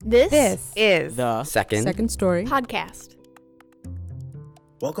This is the Second Story podcast.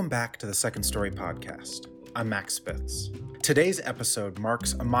 Welcome back to the Second Story podcast. I'm Max Spitz. Today's episode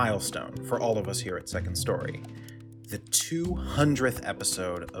marks a milestone for all of us here at Second Story. The 200th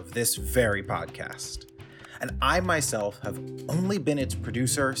episode of this very podcast. And I myself have only been its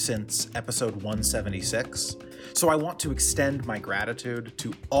producer since episode 176, so I want to extend my gratitude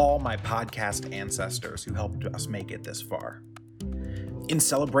to all my podcast ancestors who helped us make it this far. In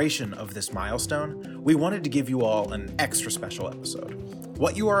celebration of this milestone, we wanted to give you all an extra special episode.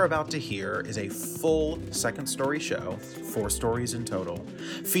 What you are about to hear is a full Second Story show, 4 stories in total,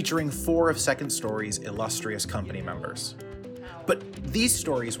 featuring 4 of Second Story's illustrious company members. But these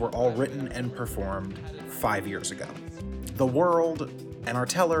stories were all written and performed 5 years ago. The world and our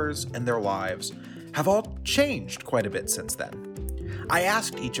tellers and their lives have all changed quite a bit since then. I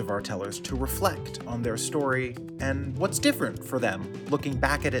asked each of our tellers to reflect on their story and what's different for them looking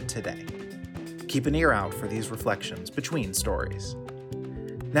back at it today. Keep an ear out for these reflections between stories.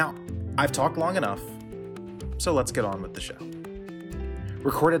 Now, I've talked long enough, so let's get on with the show.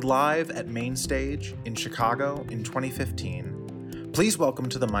 Recorded live at Main Stage in Chicago in 2015, please welcome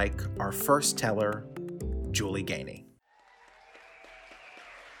to the mic our first teller, Julie Gainey.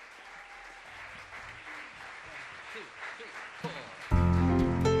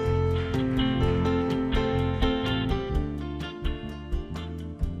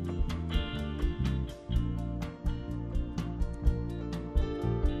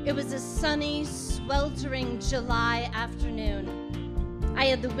 It was a sunny, sweltering July afternoon. I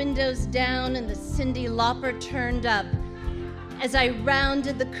had the windows down and the Cyndi Lauper turned up as I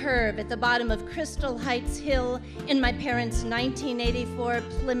rounded the curve at the bottom of Crystal Heights Hill in my parents' 1984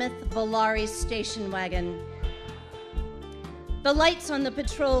 Plymouth Volare station wagon. The lights on the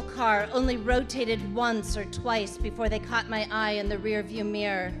patrol car only rotated once or twice before they caught my eye in the rearview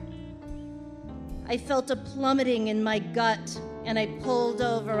mirror. I felt a plummeting in my gut, and I pulled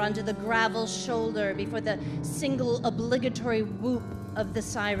over onto the gravel shoulder before the single obligatory whoop of the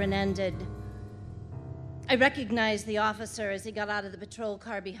siren ended. I recognized the officer as he got out of the patrol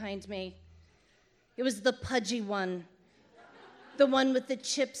car behind me. It was the pudgy one, the one with the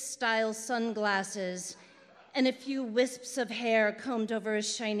chip-style sunglasses and a few wisps of hair combed over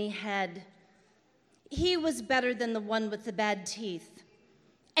his shiny head. He was better than the one with the bad teeth,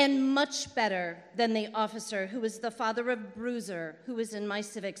 and much better than the officer who was the father of Bruiser, who was in my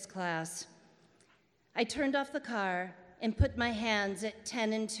civics class. I turned off the car and put my hands at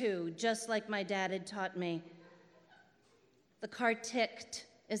 10 and 2, just like my dad had taught me. The car ticked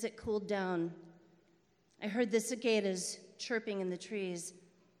as it cooled down. I heard the cicadas chirping in the trees.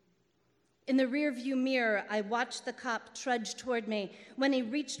 In the rearview mirror, I watched the cop trudge toward me. When he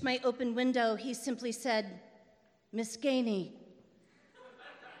reached my open window, he simply said, "Miss Gainey."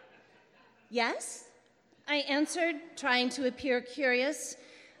 "Yes?" I answered, trying to appear curious,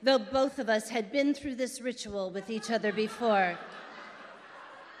 though both of us had been through this ritual with each other before.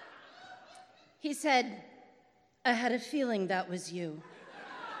 He said, "I had a feeling that was you."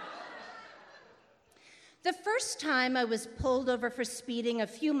 The first time I was pulled over for speeding a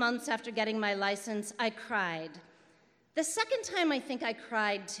few months after getting my license, I cried. The second time, I think I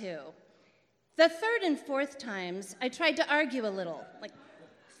cried too. The third and fourth times, I tried to argue a little, like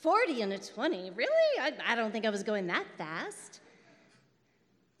 40 and a 20, really? I don't think I was going that fast.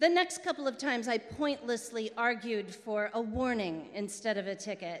 The next couple of times, I pointlessly argued for a warning instead of a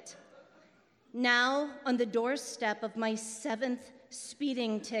ticket. Now, on the doorstep of my 7th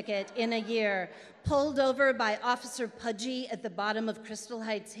speeding ticket in a year, pulled over by Officer Pudgy at the bottom of Crystal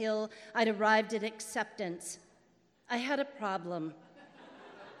Heights Hill, I'd arrived at acceptance. I had a problem,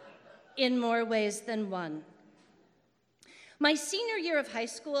 in more ways than one. My senior year of high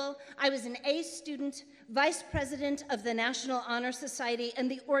school, I was an A student, vice president of the National Honor Society, and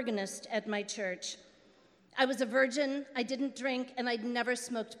the organist at my church. I was a virgin, I didn't drink, and I'd never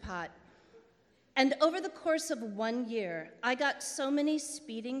smoked pot. And over the course of 1 year, I got so many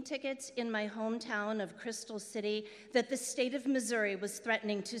speeding tickets in my hometown of Crystal City that the state of Missouri was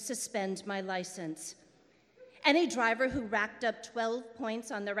threatening to suspend my license. Any driver who racked up 12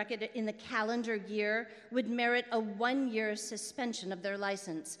 points on the record in the calendar year would merit a 1-year suspension of their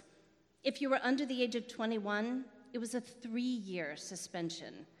license. If you were under the age of 21, it was a 3-year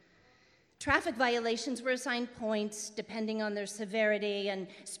suspension. Traffic violations were assigned points depending on their severity, and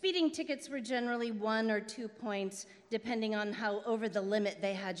speeding tickets were generally 1 or 2 points depending on how over the limit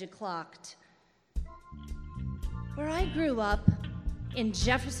they had you clocked. Where I grew up, in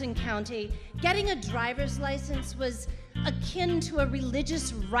Jefferson County, getting a driver's license was akin to a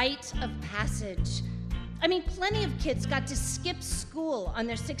religious rite of passage. I mean, plenty of kids got to skip school on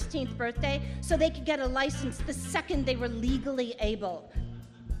their 16th birthday so they could get a license the second they were legally able.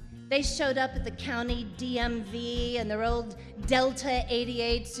 They showed up at the county DMV in their old Delta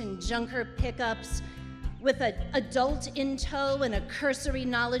 88s and Junker pickups with an adult in tow and a cursory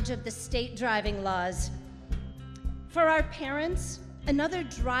knowledge of the state driving laws. For our parents, another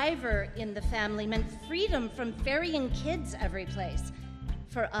driver in the family meant freedom from ferrying kids every place.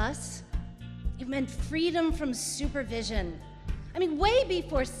 For us, it meant freedom from supervision. I mean, way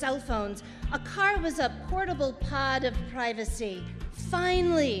before cell phones, a car was a portable pod of privacy.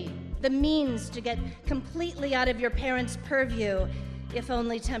 Finally, the means to get completely out of your parents' purview, if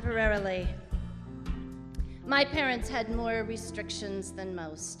only temporarily. My parents had more restrictions than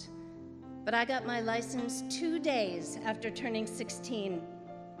most, but I got my license 2 days after turning 16.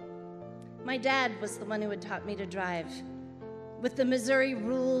 My dad was the one who had taught me to drive. With the Missouri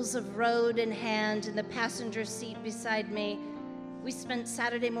rules of road in hand in the passenger seat beside me, we spent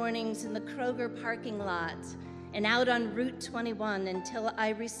Saturday mornings in the Kroger parking lot and out on Route 21 until I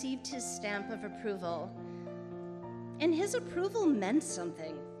received his stamp of approval. And his approval meant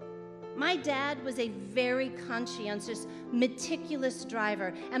something. My dad was a very conscientious, meticulous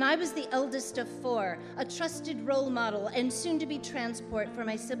driver, and I was the eldest of 4, a trusted role model and soon-to-be transport for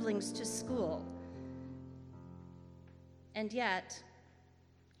my siblings to school. And yet,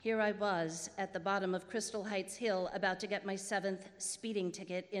 here I was at the bottom of Crystal Heights Hill about to get my 7th speeding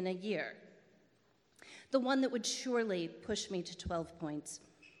ticket in a year. The one that would surely push me to 12 points.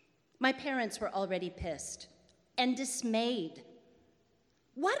 My parents were already pissed and dismayed.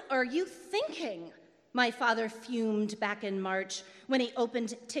 "What are you thinking?" my father fumed back in March when he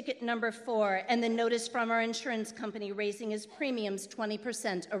opened ticket number 4 and the notice from our insurance company raising his premiums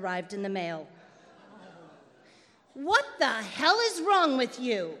 20% arrived in the mail. "What the hell is wrong with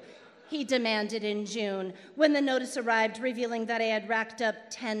you?" he demanded in June when the notice arrived revealing that I had racked up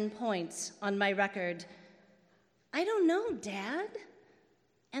 10 points on my record. "I don't know, Dad."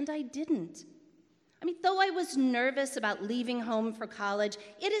 And I didn't. I mean, though I was nervous about leaving home for college,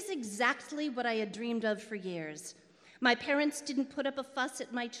 it is exactly what I had dreamed of for years. My parents didn't put up a fuss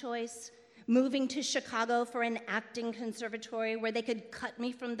at my choice, moving to Chicago for an acting conservatory where they could cut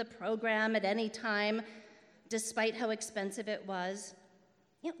me from the program at any time, despite how expensive it was.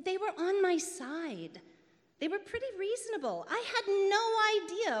 You know, they were on my side. They were pretty reasonable. I had no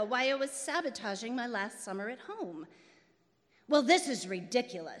idea why I was sabotaging my last summer at home. "Well, this is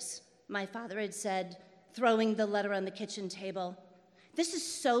ridiculous," my father had said, throwing the letter on the kitchen table. "This is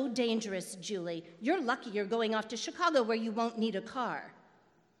so dangerous, Julie. You're lucky you're going off to Chicago where you won't need a car."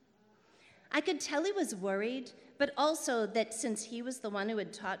 I could tell he was worried, but also that since he was the one who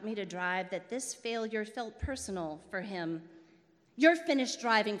had taught me to drive, that this failure felt personal for him. "You're finished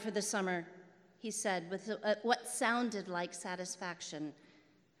driving for the summer," he said with what sounded like satisfaction.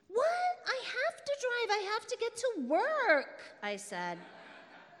 "What? I have to drive. I have to get to work," I said.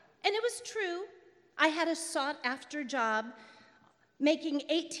 And it was true. I had a sought-after job, making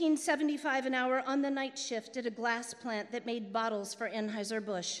 $18.75 an hour on the night shift at a glass plant that made bottles for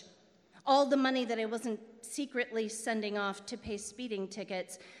Anheuser-Busch. All the money that I wasn't secretly sending off to pay speeding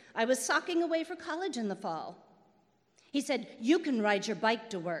tickets, I was socking away for college in the fall. He said, "You can ride your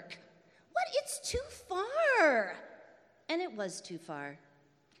bike to work." "What? It's too far." And it was too far.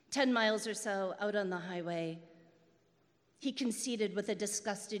 10 miles or so out on the highway. He conceded with a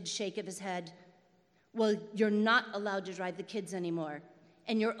disgusted shake of his head. "Well, you're not allowed to drive the kids anymore,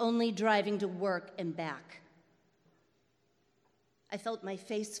 and you're only driving to work and back." I felt my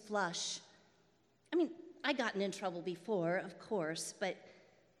face flush. I mean, I'd gotten in trouble before, of course, but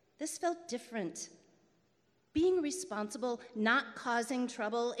this felt different. Being responsible, not causing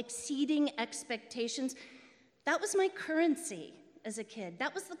trouble, exceeding expectations, that was my currency as a kid.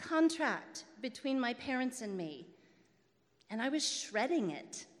 That was the contract between my parents and me. And I was shredding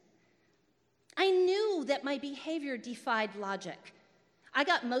it. I knew that my behavior defied logic. I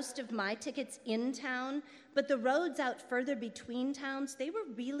got most of my tickets in town, but the roads out further between towns, they were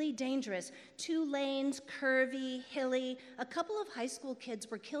really dangerous. 2 lanes, curvy, hilly. A couple of high school kids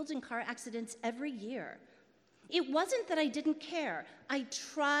were killed in car accidents every year. It wasn't that I didn't care. I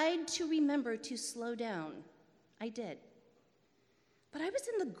tried to remember to slow down. I did. But I was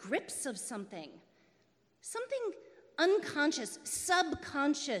in the grips of something. Something unconscious,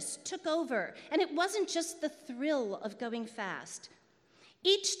 subconscious took over, and it wasn't just the thrill of going fast.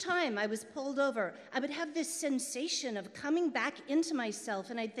 Each time I was pulled over, I would have this sensation of coming back into myself,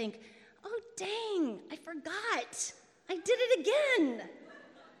 and I'd think, "Oh, dang, I forgot. I did it again."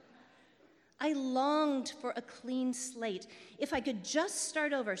 I longed for a clean slate. If I could just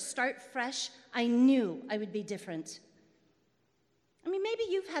start over, start fresh, I knew I would be different. I mean, maybe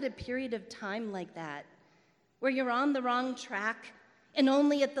you've had a period of time like that, where you're on the wrong track, and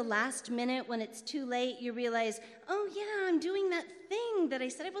only at the last minute, when it's too late, you realize, oh yeah, I'm doing that thing that I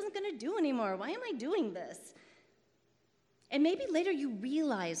said I wasn't gonna do anymore. Why am I doing this? And maybe later you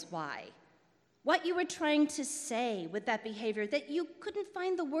realize why. What you were trying to say with that behavior that you couldn't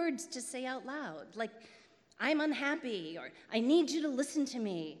find the words to say out loud, like, I'm unhappy, or I need you to listen to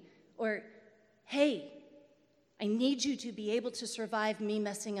me, or hey, I need you to be able to survive me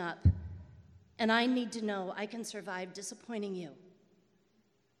messing up, and I need to know I can survive disappointing you.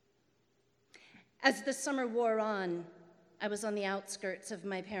 As the summer wore on, I was on the outskirts of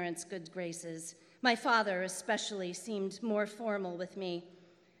my parents' good graces. My father especially seemed more formal with me.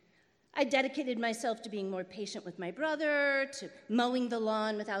 I dedicated myself to being more patient with my brother, to mowing the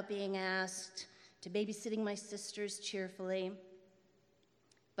lawn without being asked, to babysitting my sisters cheerfully.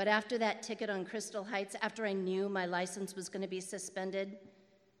 But after that ticket on Crystal Heights, after I knew my license was going to be suspended,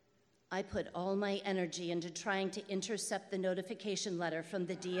 I put all my energy into trying to intercept the notification letter from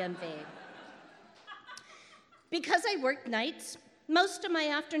the DMV. Because I worked nights, most of my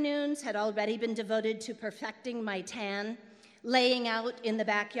afternoons had already been devoted to perfecting my tan, laying out in the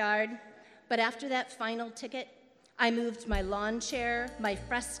backyard. But after that final ticket, I moved my lawn chair, my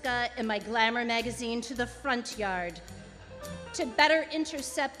Fresca, and my Glamour magazine to the front yard to better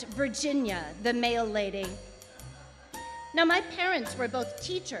intercept Virginia, the mail lady. Now, my parents were both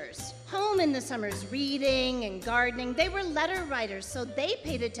teachers, home in the summers reading and gardening. They were letter writers, so they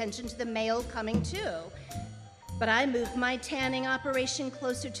paid attention to the mail coming too. But I moved my tanning operation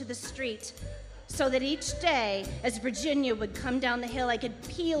closer to the street so that each day, as Virginia would come down the hill, I could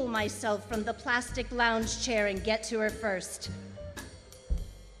peel myself from the plastic lounge chair and get to her first.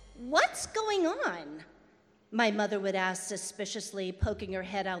 What's going on? My mother would ask suspiciously, poking her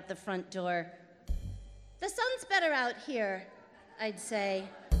head out the front door. The sun's better out here, I'd say.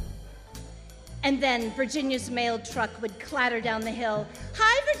 And then Virginia's mail truck would clatter down the hill.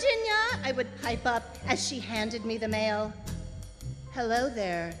 Hi, Virginia, I would pipe up as she handed me the mail. Hello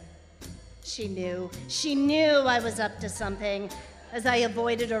there. She knew I was up to something as I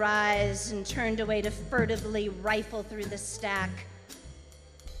avoided her eyes and turned away to furtively rifle through the stack.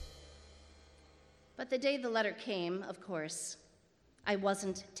 But the day the letter came, of course, I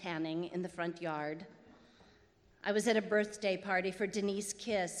wasn't tanning in the front yard. I was at a birthday party for Denise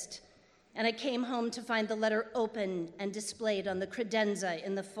Kist, and I came home to find the letter open and displayed on the credenza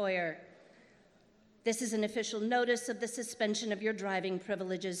in the foyer. This is an official notice of the suspension of your driving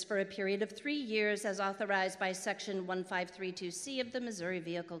privileges for a period of 3 years as authorized by Section 1532C of the Missouri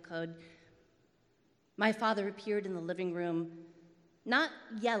Vehicle Code. My father appeared in the living room, not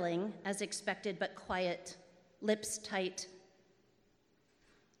yelling as expected, but quiet, lips tight.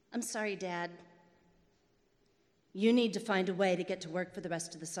 I'm sorry, Dad. You need to find a way to get to work for the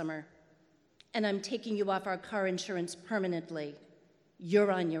rest of the summer, and I'm taking you off our car insurance permanently.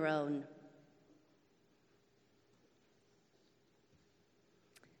 You're on your own.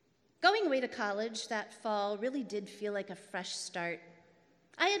 Going away to college that fall really did feel like a fresh start.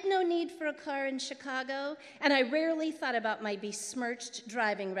 I had no need for a car in Chicago, and I rarely thought about my besmirched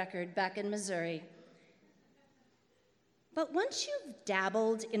driving record back in Missouri. But once you've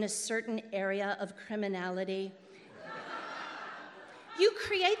dabbled in a certain area of criminality, you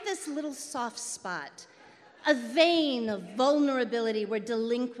create this little soft spot, a vein of vulnerability where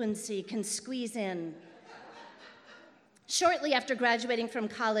delinquency can squeeze in. Shortly after graduating from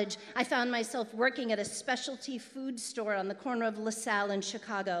college, I found myself working at a specialty food store on the corner of LaSalle and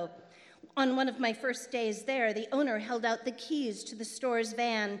Chicago. On one of my first days there, the owner held out the keys to the store's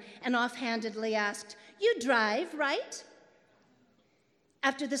van and offhandedly asked, "You drive, right?"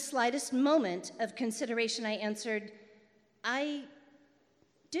 After the slightest moment of consideration, I answered, "I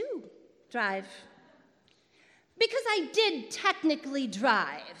do drive." Because I did technically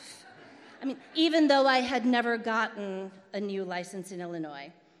drive. I mean, even though I had never gotten a new license in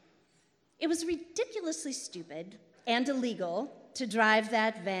Illinois. It was ridiculously stupid and illegal to drive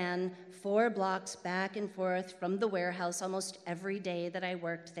that van 4 blocks back and forth from the warehouse almost every day that I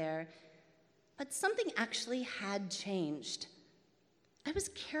worked there. But something actually had changed. I was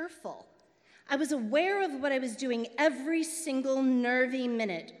careful. I was aware of what I was doing every single nervy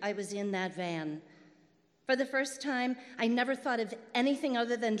minute I was in that van. For the first time, I never thought of anything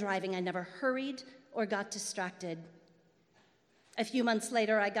other than driving. I never hurried or got distracted. A few months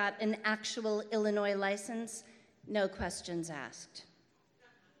later, I got an actual Illinois license, no questions asked.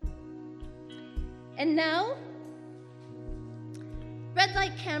 And now, Red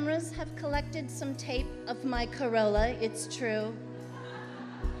light cameras have collected some tape of my Corolla, it's true.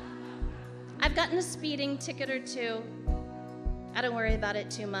 I've gotten a speeding ticket or two. I don't worry about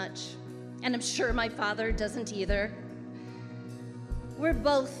it too much, and I'm sure my father doesn't either. We're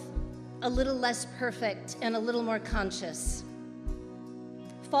both a little less perfect and a little more conscious.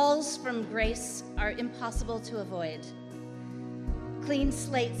 Falls from grace are impossible to avoid. Clean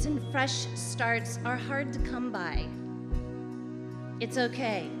slates and fresh starts are hard to come by. It's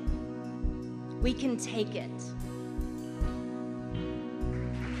okay. We can take it.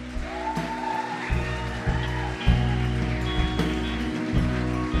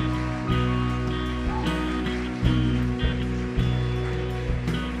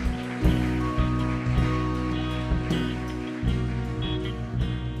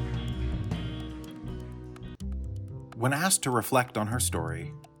 When asked to reflect on her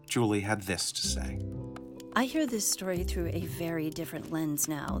story, Julie had this to say. I hear this story through a very different lens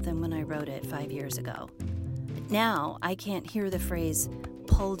now than when I wrote it 5 years ago. Now, I can't hear the phrase,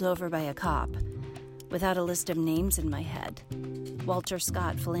 pulled over by a cop, without a list of names in my head. Walter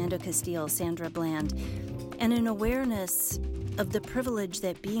Scott, Philando Castile, Sandra Bland, and an awareness of the privilege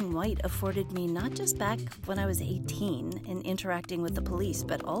that being white afforded me not just back when I was 18 and interacting with the police,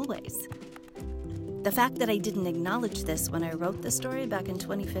 but always. The fact that I didn't acknowledge this when I wrote the story back in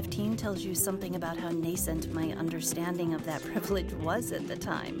 2015 tells you something about how nascent my understanding of that privilege was at the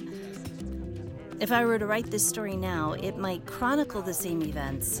time. If I were to write this story now, it might chronicle the same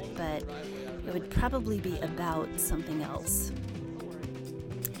events, but it would probably be about something else.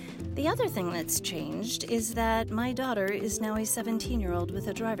 The other thing that's changed is that my daughter is now a 17-year-old with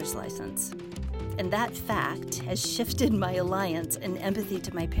a driver's license. And that fact has shifted my alliance and empathy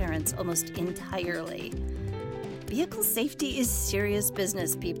to my parents almost entirely. Vehicle safety is serious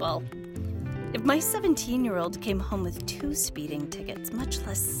business, people. If my 17-year-old came home with 2 speeding tickets, much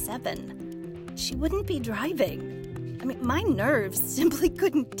less 7, she wouldn't be driving. I mean, my nerves simply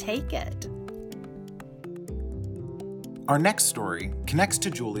couldn't take it. Our next story connects to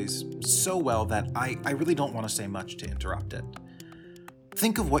Julie's so well that I really don't want to say much to interrupt it.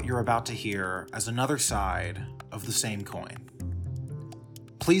 Think of what you're about to hear as another side of the same coin.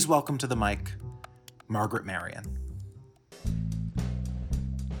 Please welcome to the mic, Margaret Marion.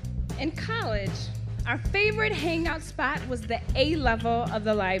 In college, our favorite hangout spot was the A level of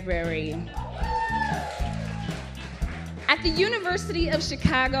the library. At the University of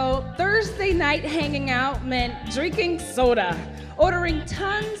Chicago, Thursday night hanging out meant drinking soda, ordering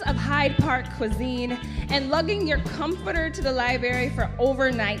tons of Hyde Park cuisine, and lugging your comforter to the library for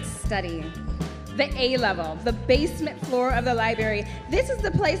overnight study. The A level, the basement floor of the library, this is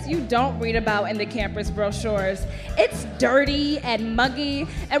the place you don't read about in the campus brochures. It's dirty and muggy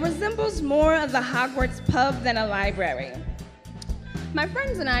and resembles more of the Hogwarts pub than a library. My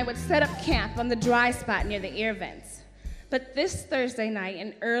friends and I would set up camp on the dry spot near the ear vents. But this Thursday night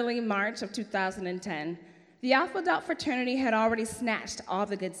in early March of 2010, the Alpha Delta fraternity had already snatched all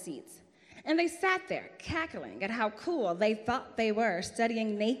the good seats. And they sat there, cackling at how cool they thought they were,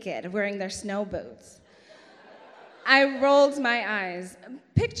 studying naked, wearing their snow boots. I rolled my eyes.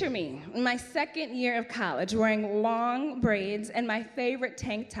 Picture me in my second year of college, wearing long braids and my favorite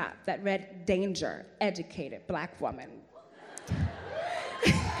tank top that read, "Danger, educated black woman."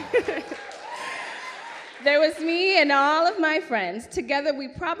 There was me and all of my friends. Together, we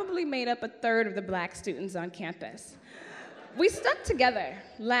probably made up a third of the black students on campus. We stuck together,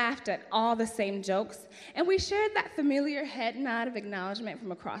 laughed at all the same jokes, and we shared that familiar head nod of acknowledgement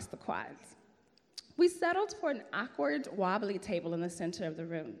from across the quads. We settled for an awkward, wobbly table in the center of the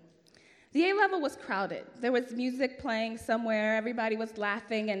room. The A level was crowded. There was music playing somewhere. Everybody was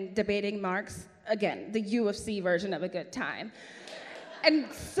laughing and debating marks. Again, the U of C version of a good time. And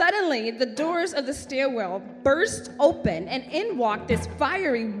suddenly, the doors of the stairwell burst open, and in walked this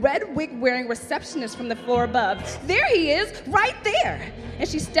fiery, red wig-wearing receptionist from the floor above. There he is, right there! And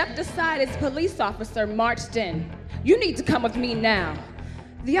she stepped aside as a police officer marched in. "You need to come with me now."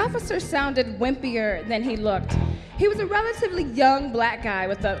 The officer sounded wimpier than he looked. He was a relatively young black guy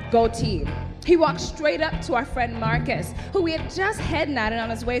with a goatee. He walked straight up to our friend Marcus, who we had just head nodded on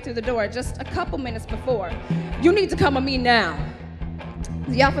his way through the door just a couple minutes before. "You need to come with me now."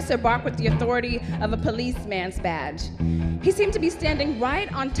 The officer barked with the authority of a policeman's badge. He seemed to be standing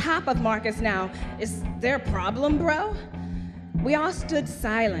right on top of Marcus now. "Is there a problem, bro?" We all stood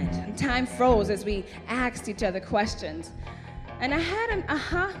silent, and time froze as we asked each other questions. And I had an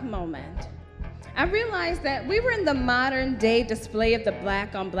aha moment. I realized that we were in the modern-day display of the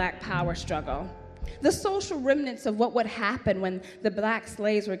black-on-black power struggle, the social remnants of what would happen when the black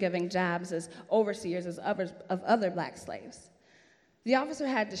slaves were given jobs as overseers of other black slaves. The officer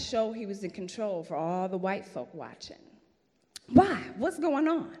had to show he was in control for all the white folk watching. Why? What's going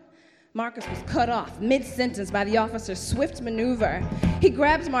on? Marcus was cut off mid-sentence by the officer's swift maneuver. He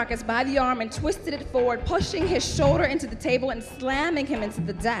grabbed Marcus by the arm and twisted it forward, pushing his shoulder into the table and slamming him into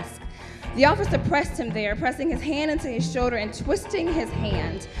the desk. The officer pressed him there, pressing his hand into his shoulder and twisting his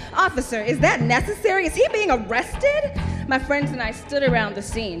hand. "Officer, is that necessary? Is he being arrested?" My friends and I stood around the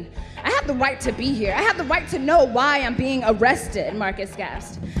scene. "I have the right to be here. I have the right to know why I'm being arrested," Marcus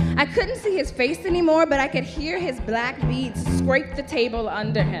gasped. I couldn't see his face anymore, but I could hear his black beads scrape the table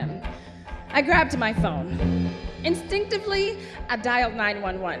under him. I grabbed my phone. Instinctively, I dialed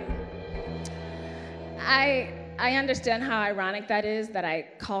 911. I understand how ironic that is that I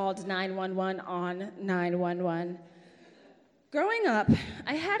called 911 on 911. Growing up,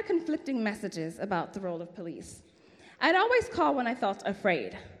 I had conflicting messages about the role of police. I'd always call when I felt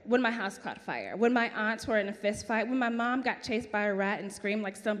afraid, when my house caught fire, when my aunts were in a fist fight, when my mom got chased by a rat and screamed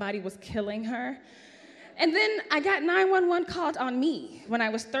like somebody was killing her. And then I got 911 called on me when I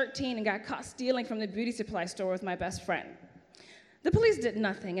was 13 and got caught stealing from the beauty supply store with my best friend. The police did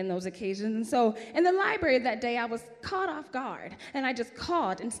nothing in those occasions, and so in the library that day I was caught off guard, and I just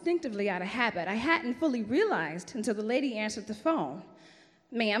called instinctively out of habit. I hadn't fully realized until the lady answered the phone.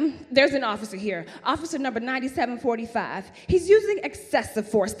 "Ma'am, there's an officer here, officer number 9745. He's using excessive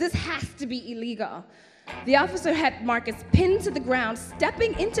force. This has to be illegal." The officer had Marcus pinned to the ground,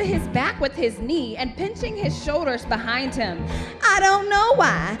 stepping into his back with his knee and pinching his shoulders behind him. "I don't know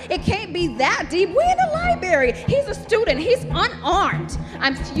why. It can't be that deep. We're in a library. He's a student. He's unarmed."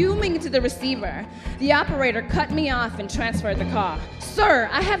 I'm fuming to the receiver. The operator cut me off and transferred the call. "Sir,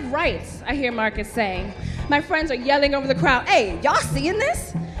 I have rights," I hear Marcus saying. My friends are yelling over the crowd, "Hey, y'all seeing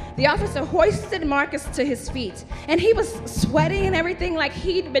this?" The officer hoisted Marcus to his feet, and he was sweating and everything like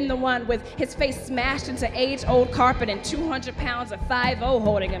he'd been the one with his face smashed into age-old carpet and 200 pounds of 5-0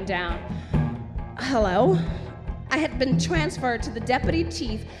 holding him down. "Hello?" I had been transferred to the deputy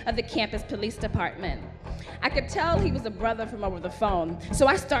chief of the campus police department. I could tell he was a brother from over the phone, so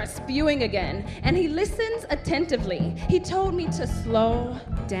I start spewing again, and he listens attentively. He told me to slow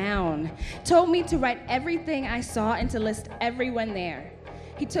down, told me to write everything I saw and to list everyone there.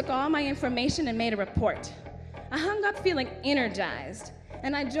 He took all my information and made a report. I hung up feeling energized,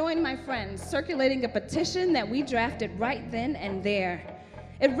 and I joined my friends, circulating a petition that we drafted right then and there.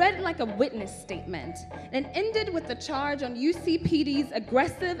 It read like a witness statement and ended with the charge on UCPD's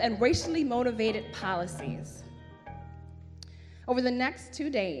aggressive and racially motivated policies. Over the next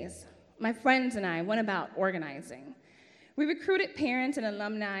 2 days, my friends and I went about organizing. We recruited parents and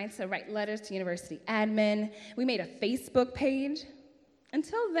alumni to write letters to university admin. We made a Facebook page.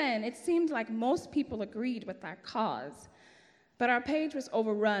 Until then, it seemed like most people agreed with our cause, but our page was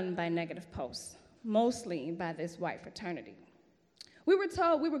overrun by negative posts, mostly by this white fraternity. We were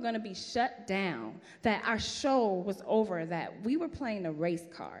told we were going to be shut down, that our show was over, that we were playing a race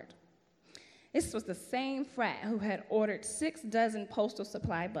card. This was the same frat who had ordered 6 dozen postal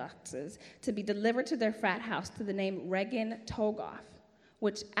supply boxes to be delivered to their frat house to the name Reagan Togoff,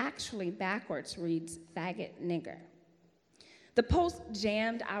 which actually backwards reads faggot nigger. The post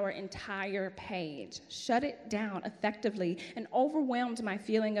jammed our entire page, shut it down effectively, and overwhelmed my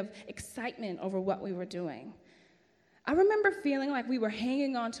feeling of excitement over what we were doing. I remember feeling like we were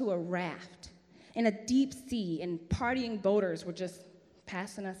hanging onto a raft in a deep sea and partying boaters were just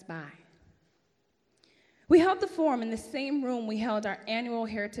passing us by. We held the forum in the same room we held our annual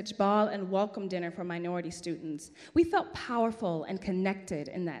Heritage Ball and welcome dinner for minority students. We felt powerful and connected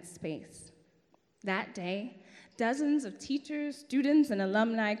in that space. That day, dozens of teachers, students, and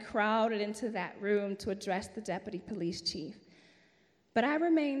alumni crowded into that room to address the deputy police chief. But I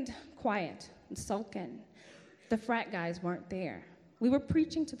remained quiet and sullen. The frat guys weren't there. We were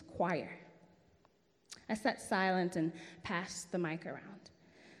preaching to the choir. I sat silent and passed the mic around.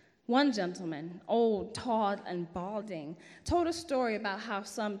 One gentleman, old, tall, and balding, told a story about how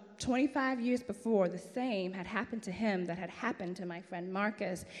some 25 years before the same had happened to him that had happened to my friend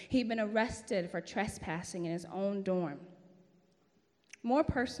Marcus. He'd been arrested for trespassing in his own dorm. More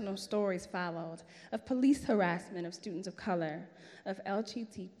personal stories followed of police harassment of students of color, of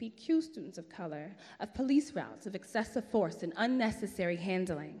LGBTQ students of color, of police routes, of excessive force and unnecessary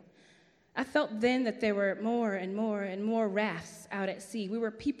handling. I felt then that there were more and more and more rafts out at sea. We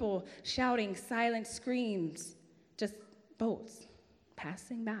were people shouting silent screams, just boats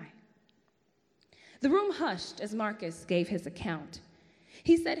passing by. The room hushed as Marcus gave his account.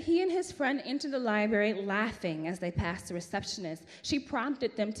 He said he and his friend entered the library laughing as they passed the receptionist. She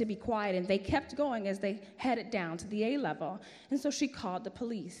prompted them to be quiet, and they kept going as they headed down to the A level, and so she called the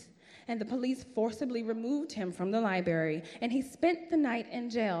police. and the police forcibly removed him from the library, and he spent the night in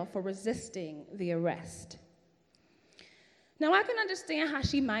jail for resisting the arrest. Now, I can understand how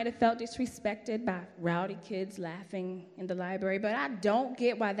she might have felt disrespected by rowdy kids laughing in the library, but I don't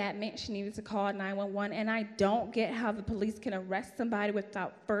get why that meant she needed to call 911, and I don't get how the police can arrest somebody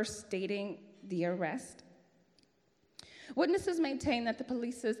without first stating the arrest. Witnesses maintain that the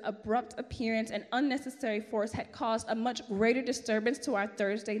police's abrupt appearance and unnecessary force had caused a much greater disturbance to our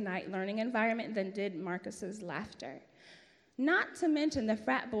Thursday night learning environment than did Marcus's laughter. Not to mention the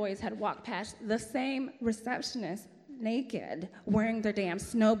frat boys had walked past the same receptionist naked, wearing their damn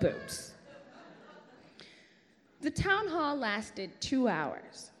snow boots. The town hall lasted 2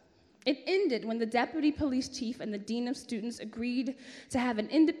 hours. It ended when the deputy police chief and the dean of students agreed to have an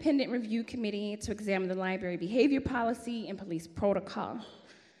independent review committee to examine the library behavior policy and police protocol.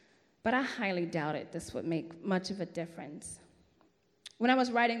 But I highly doubted this would make much of a difference. When I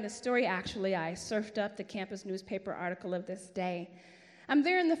was writing this story, actually, I surfed up the campus newspaper article of this day. I'm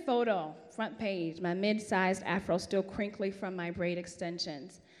there in the photo, front page, my mid-sized afro still crinkly from my braid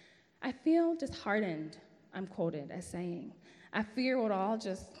extensions. I feel disheartened, I'm quoted as saying. I fear it would all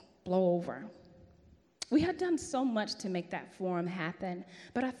just blow over. We had done so much to make that forum happen,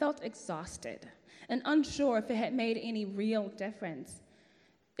 but I felt exhausted and unsure if it had made any real difference.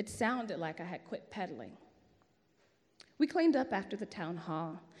 It sounded like I had quit peddling. We cleaned up after the town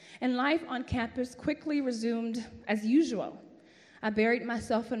hall, and life on campus quickly resumed as usual. I buried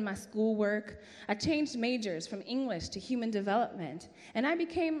myself in my schoolwork. I changed majors from English to human development, and I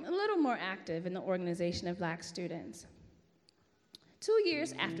became a little more active in the organization of Black students. 2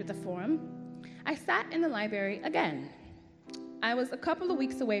 years after the forum, I sat in the library again. I was a couple of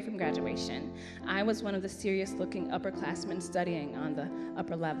weeks away from graduation. I was one of the serious-looking upperclassmen studying on the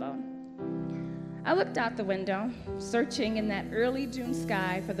upper level. I looked out the window, searching in that early June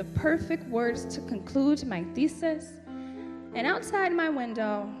sky for the perfect words to conclude my thesis, and outside my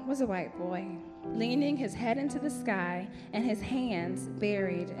window was a white boy, leaning his head into the sky and his hands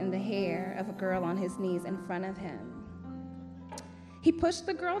buried in the hair of a girl on his knees in front of him. He pushed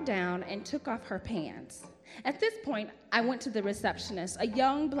the girl down and took off her pants. At this point, I went to the receptionist, a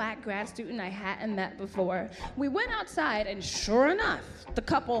young Black grad student I hadn't met before. We went outside, and sure enough, the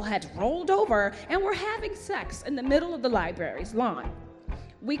couple had rolled over and were having sex in the middle of the library's lawn.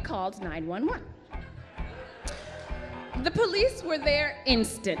 We called 911. The police were there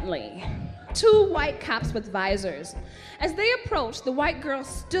instantly. 2 white cops with visors. As they approached, the white girl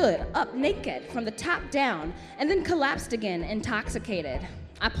stood up naked from the top down and then collapsed again, intoxicated.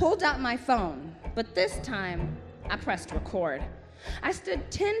 I pulled out my phone, but this time I pressed record. I stood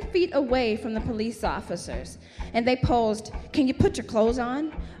 10 feet away from the police officers, and they posed, "Can you put your clothes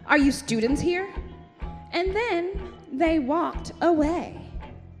on? Are you students here?" And then they walked away.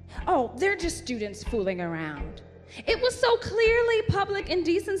 "Oh, they're just students fooling around." It was so clearly public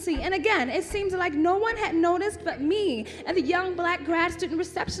indecency, and again, it seemed like no one had noticed but me and the young Black grad student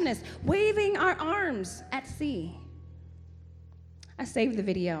receptionist waving our arms at sea. I saved the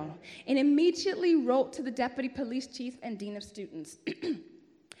video and immediately wrote to the deputy police chief and dean of students.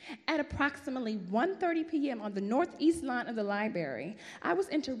 At approximately 1:30 p.m. on the northeast lawn of the library, I was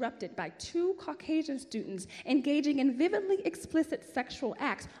interrupted by 2 Caucasian students engaging in vividly explicit sexual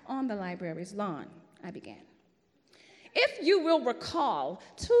acts on the library's lawn. I began. If you will recall,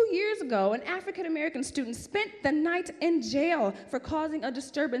 2 years ago, an African-American student spent the night in jail for causing a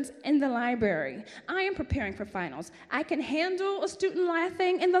disturbance in the library. I am preparing for finals. I can handle a student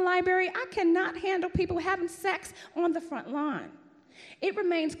laughing in the library. I cannot handle people having sex on the front lawn. It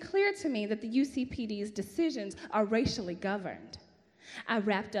remains clear to me that the UCPD's decisions are racially governed. I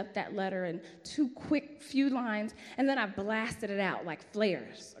wrapped up that letter in 2 quick few lines, and then I blasted it out like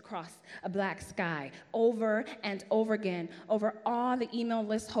flares across a black sky, over and over again, over all the email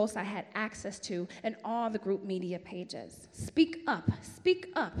list hosts I had access to and all the group media pages. Speak up,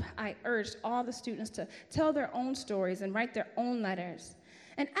 I urged all the students to tell their own stories and write their own letters,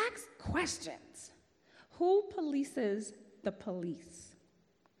 and ask questions. Who polices the police?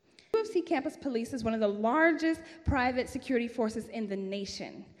 UFC Campus Police is one of the largest private security forces in the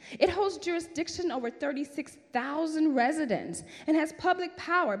nation. It holds jurisdiction over 36,000 residents and has public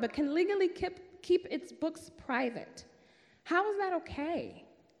power, but can legally keep its books private. How is that okay?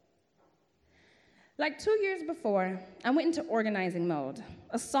 Like 2 years before, I went into organizing mode,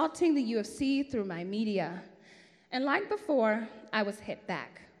 assaulting the UFC through my media. And like before, I was hit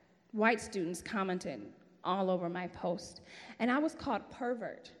back. White students commented all over my post, and I was called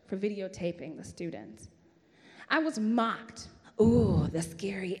pervert for videotaping the students. I was mocked. Ooh, the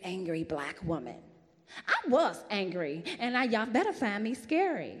scary, angry Black woman. I was angry, and y'all better find me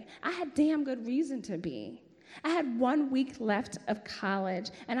scary. I had damn good reason to be. I had 1 week left of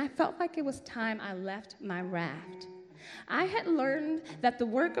college, and I felt like it was time I left my raft. I had learned that the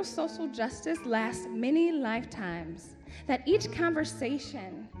work of social justice lasts many lifetimes, that each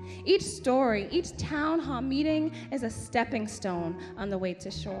conversation, each story, each town hall meeting is a stepping stone on the way to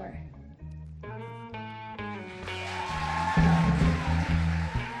shore.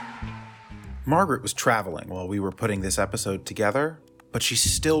 Margaret was traveling while we were putting this episode together, but she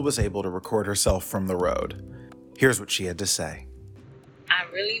still was able to record herself from the road. Here's what she had to say. I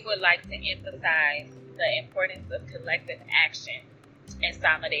really would like to emphasize the importance of collective action and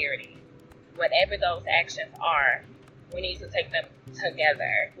solidarity. Whatever those actions are, we need to take them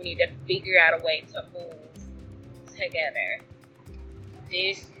together. We need to figure out a way to move together.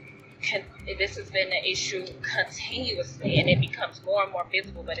 This has been an issue continuously, and it becomes more and more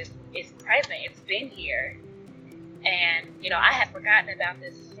visible, but it's present. It's been here. And, I had forgotten about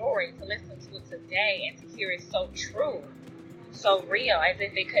this story to listen to it today and to hear it so true, so real, as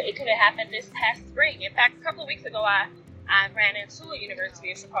if it could have happened this past spring. In fact, a couple of weeks ago, I ran into a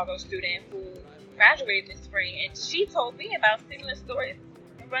University of Chicago student who graduated this spring, and she told me about similar stories,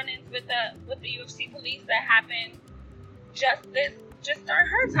 run-ins with the U of C police that happened just during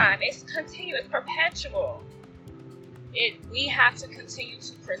her time. It's continuous, perpetual. We have to continue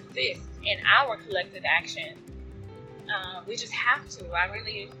to persist in our collective action. We just have to. I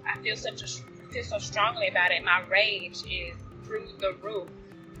feel so strongly about it. My rage is through the roof.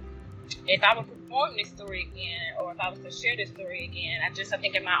 If I would perform this story again, or if I was to share this story again, I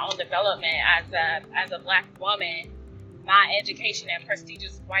think in my own development as a Black woman, my education at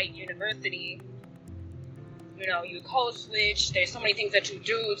prestigious white university, you code switch. There's so many things that you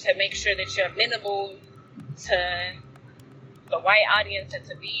do to make sure that you're amenable to the white audience and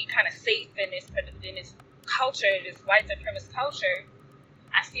to be kind of safe in this culture, this white supremacist culture.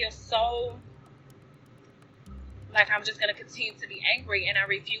 I feel so like I'm just going to continue to be angry, and I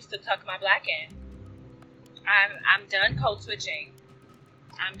refuse to tuck my Black in. I'm done code switching.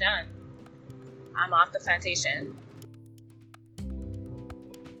 I'm done. I'm off the plantation.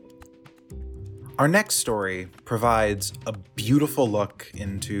 Our next story provides a beautiful look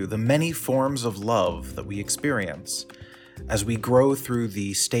into the many forms of love that we experience as we grow through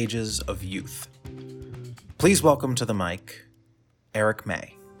the stages of youth. Please welcome to the mic, Eric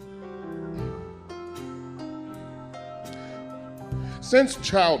May. Since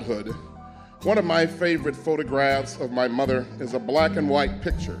childhood, one of my favorite photographs of my mother is a black and white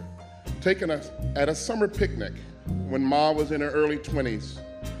picture taken at a summer picnic when Ma was in her early 20s.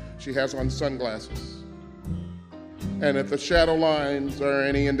 She has on sunglasses. And if the shadow lines are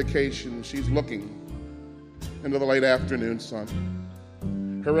any indication, she's looking into the late afternoon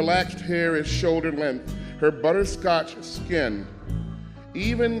sun. Her relaxed hair is shoulder length. Her butterscotch skin,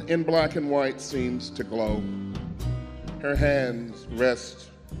 even in black and white, seems to glow. Her hands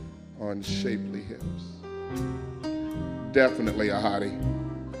rest on shapely hips. Definitely a hottie.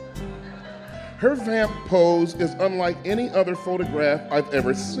 Her vamp pose is unlike any other photograph I've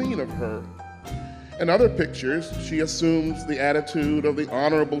ever seen of her. In other pictures, she assumes the attitude of the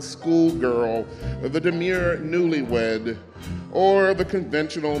honorable schoolgirl, the demure newlywed, or the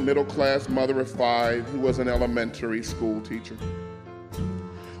conventional middle-class mother of 5 who was an elementary school teacher.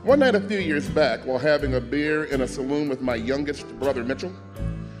 One night a few years back, while having a beer in a saloon with my youngest brother, Mitchell,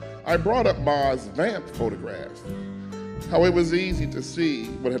 I brought up Ma's vamp photograph, how it was easy to see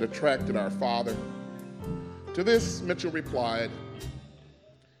what had attracted our father. To this, Mitchell replied,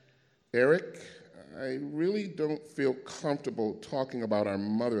 "Eric, I really don't feel comfortable talking about our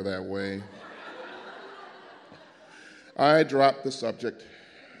mother that way." I dropped the subject.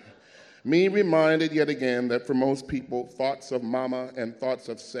 Me reminded yet again that for most people, thoughts of mama and thoughts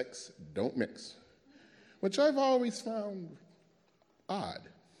of sex don't mix, which I've always found odd.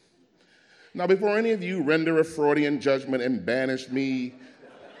 Now, before any of you render a Freudian judgment and banish me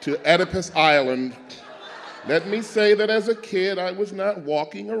to Oedipus Island, let me say that as a kid, I was not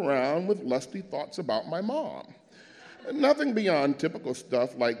walking around with lusty thoughts about my mom. Nothing beyond typical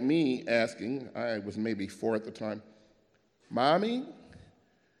stuff like me asking, I was maybe 4 at the time, "Mommy,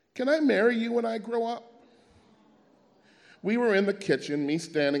 can I marry you when I grow up?" We were in the kitchen, me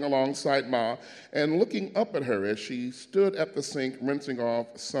standing alongside Ma and looking up at her as she stood at the sink rinsing off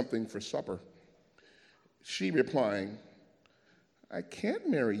something for supper. She replying, "I can't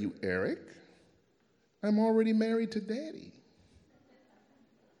marry you, Eric. I'm already married to Daddy."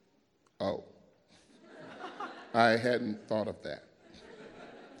 Oh, I hadn't thought of that.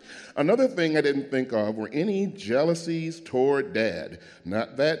 Another thing I didn't think of were any jealousies toward Dad,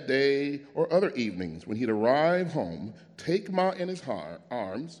 not that day or other evenings when he'd arrive home, take Ma in his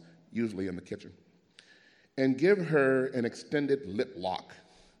arms, usually in the kitchen, and give her an extended lip lock,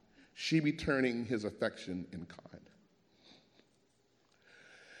 she returning his affection in kind.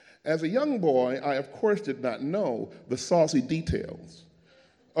 As a young boy, I of course did not know the saucy details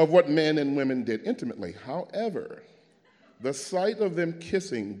of what men and women did intimately. However, the sight of them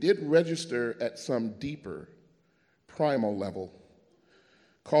kissing did register at some deeper, primal level,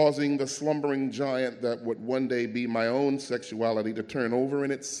 causing the slumbering giant that would one day be my own sexuality to turn over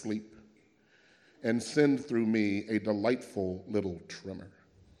in its sleep and send through me a delightful little tremor.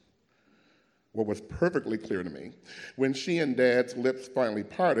 What was perfectly clear to me when she and Dad's lips finally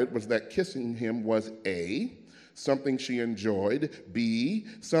parted was that kissing him was A, something she enjoyed, B,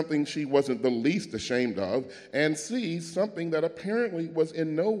 something she wasn't the least ashamed of, and C, something that apparently was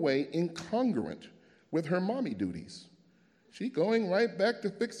in no way incongruent with her mommy duties. She going right back to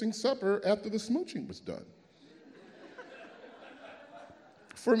fixing supper after the smooching was done.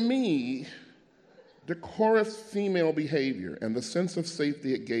 For me, decorous female behavior and the sense of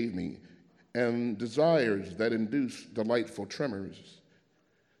safety it gave me and desires that induced delightful tremors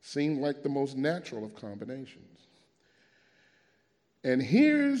seemed like the most natural of combinations. And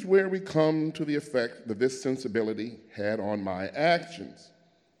here's where we come to the effect that this sensibility had on my actions.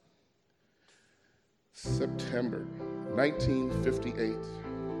 September 1958.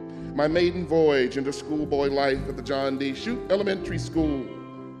 My maiden voyage into schoolboy life at the John D. Shute Elementary School.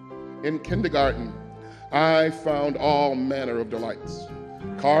 In kindergarten, I found all manner of delights.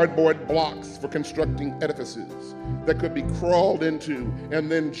 Cardboard blocks for constructing edifices that could be crawled into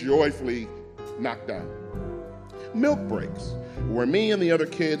and then joyfully knocked down. Milk breaks, where me and the other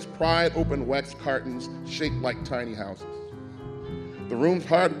kids pried open wax cartons shaped like tiny houses. The room's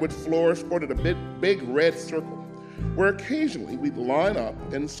hardwood floor sported a big red circle, where occasionally we'd line up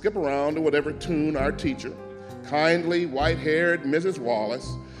and skip around to whatever tune our teacher, kindly white-haired Mrs.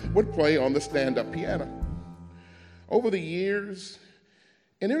 Wallace, would play on the stand-up piano. Over the years,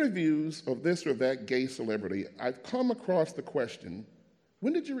 in interviews of this or that gay celebrity, I've come across the question,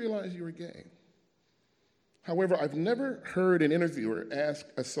 when did you realize you were gay? However, I've never heard an interviewer ask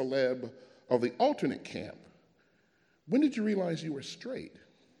a celeb of the alternate camp, when did you realize you were straight?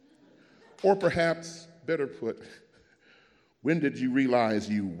 Or perhaps, better put, when did you realize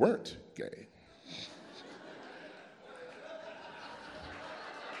you weren't gay?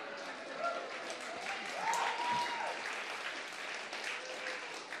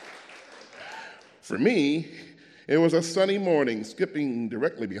 For me, it was a sunny morning, skipping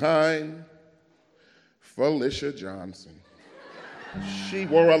directly behind Felicia Johnson. She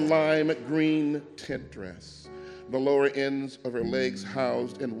wore a lime green tent dress, the lower ends of her legs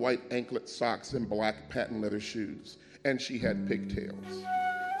housed in white anklet socks and black patent leather shoes, and she had pigtails.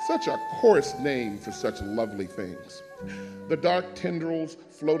 Such a coarse name for such lovely things. The dark tendrils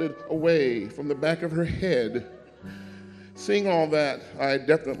floated away from the back of her head. Seeing all that, I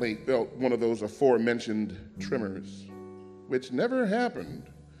definitely felt one of those aforementioned tremors, which never happened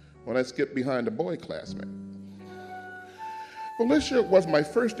when I skipped behind a boy classmate. Felicia was my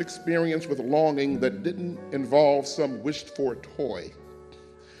first experience with longing that didn't involve some wished-for toy.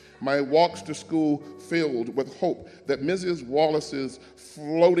 My walks to school filled with hope that Mrs. Wallace's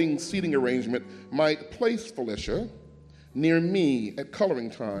floating seating arrangement might place Felicia near me at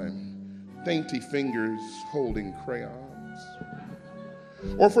coloring time, dainty fingers holding crayons.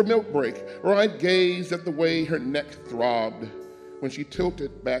 Or for milk break, where I'd gaze at the way her neck throbbed when she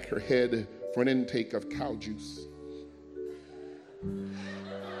tilted back her head for an intake of cow juice.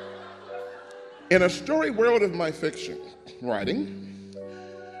 In a story world of my fiction writing,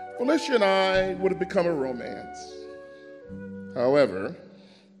 Felicia and I would have become a romance. However,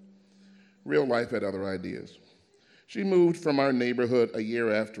 real life had other ideas. She moved from our neighborhood a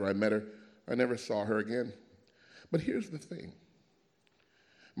year after I met her. I never saw her again. But here's the thing.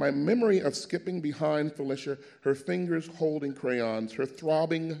 My memory of skipping behind Felicia, her fingers holding crayons, her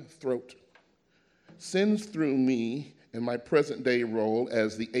throbbing throat, sends through me in my present-day role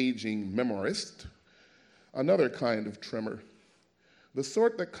as the aging memorist another kind of tremor, the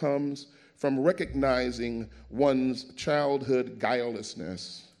sort that comes from recognizing one's childhood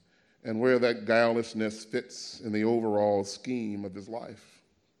guilelessness and where that guilelessness fits in the overall scheme of his life.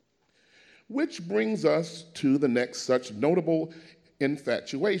 Which brings us to the next such notable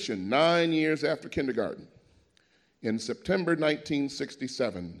infatuation, 9 years after kindergarten. In September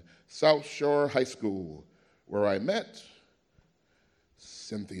 1967, South Shore High School, where I met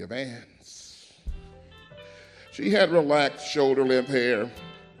Cynthia Vance. She had relaxed shoulder-length hair,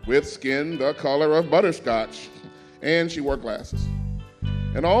 with skin the color of butterscotch, and she wore glasses.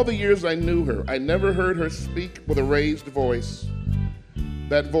 In all the years I knew her, I never heard her speak with a raised voice,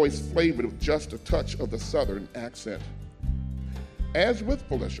 that voice flavored with just a touch of the Southern accent. As with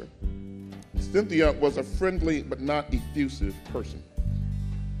Felicia, Cynthia was a friendly but not effusive person.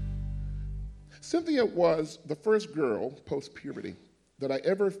 Cynthia was the first girl post-puberty that I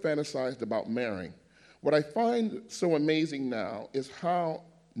ever fantasized about marrying. What I find so amazing now is how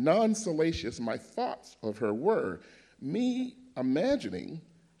non-salacious my thoughts of her were, me imagining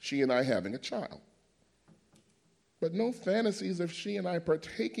she and I having a child. But no fantasies of she and I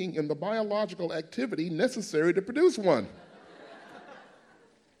partaking in the biological activity necessary to produce one.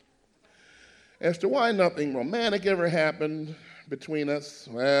 As to why nothing romantic ever happened between us,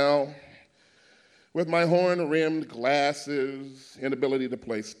 well, with my horn-rimmed glasses, inability to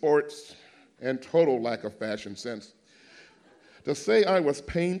play sports, and total lack of fashion sense, to say I was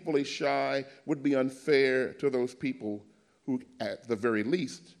painfully shy would be unfair to those people who, at the very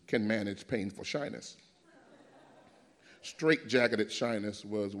least, can manage painful shyness. Straight-jacketed shyness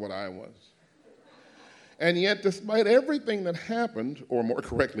was what I was. And yet, despite everything that happened, or more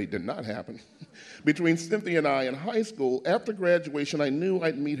correctly, did not happen, between Cynthia and I in high school, after graduation, I knew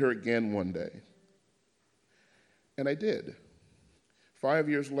I'd meet her again one day. And I did. 5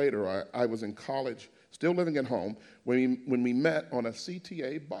 years later, I was in college, still living at home, when we met on a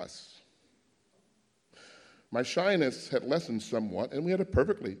CTA bus. My shyness had lessened somewhat, and we had a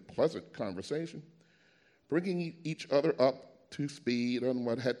perfectly pleasant conversation, bringing each other up to speed on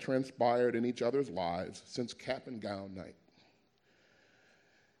what had transpired in each other's lives since cap and gown night.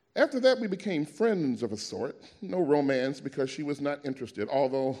 After that, we became friends of a sort. No romance because she was not interested,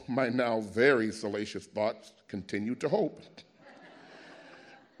 although my now very salacious thoughts continued to hope.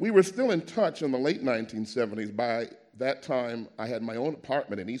 We were still in touch in the late 1970s. By that time, I had my own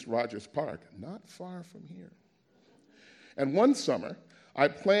apartment in East Rogers Park, not far from here. And one summer, I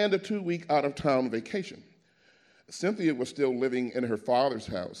planned a 2-week out-of-town vacation. Cynthia was still living in her father's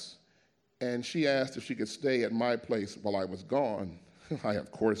house, and she asked if she could stay at my place while I was gone. I,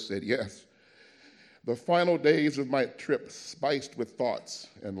 of course, said yes. The final days of my trip spiced with thoughts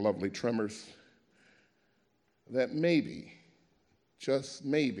and lovely tremors that maybe, just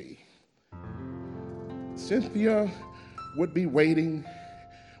maybe, Cynthia would be waiting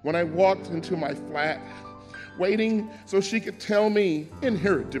when I walked into my flat, waiting so she could tell me in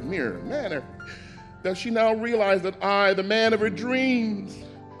her demure manner that she now realized that I, the man of her dreams,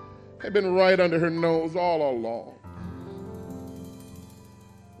 had been right under her nose all along.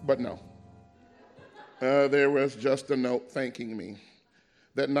 But no. There was just a note thanking me.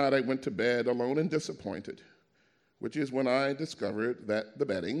 That night I went to bed alone and disappointed, which is when I discovered that the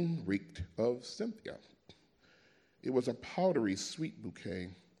bedding reeked of Cynthia. It was a powdery, sweet bouquet.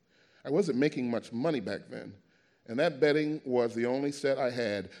 I wasn't making much money back then, and that bedding was the only set I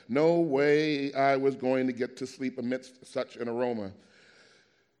had. No way I was going to get to sleep amidst such an aroma.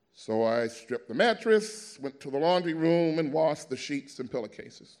 So I stripped the mattress, went to the laundry room, and washed the sheets and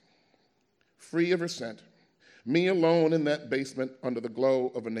pillowcases. Free of her scent, me alone in that basement under the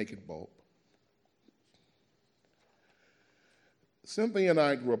glow of a naked bulb. Cynthia and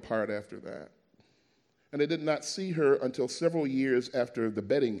I grew apart after that, and I did not see her until several years after the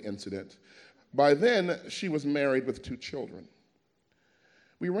bedding incident. By then, she was married with 2 children.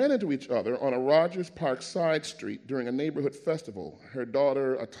 We ran into each other on a Rogers Park side street during a neighborhood festival. Her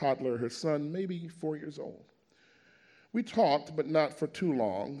daughter, a toddler, her son, maybe 4 years old. We talked, but not for too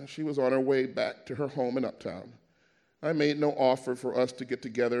long. She was on her way back to her home in Uptown. I made no offer for us to get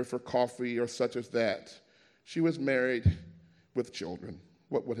together for coffee or such as that. She was married with children.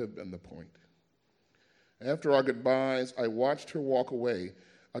 What would have been the point? After our goodbyes, I watched her walk away,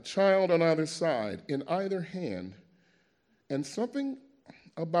 a child on either side, in either hand, and something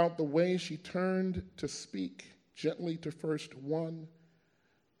about the way she turned to speak gently to first one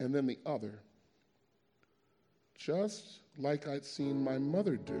and then the other, just like I'd seen my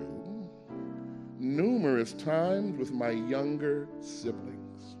mother do numerous times with my younger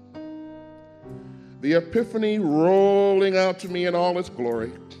siblings. The epiphany rolling out to me in all its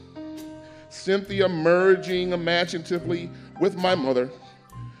glory, Cynthia merging imaginatively with my mother,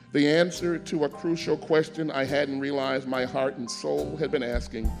 the answer to a crucial question I hadn't realized my heart and soul had been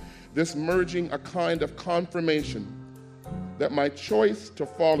asking, this merging a kind of confirmation that my choice to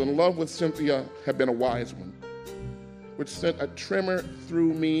fall in love with Cynthia had been a wise one, which sent a tremor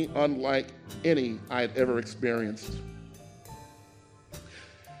through me unlike any I'd ever experienced.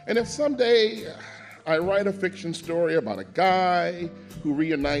 And if someday I write a fiction story about a guy who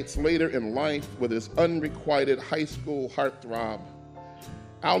reunites later in life with his unrequited high school heartthrob,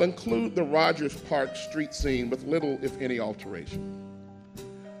 I'll include the Rogers Park street scene with little, if any, alteration,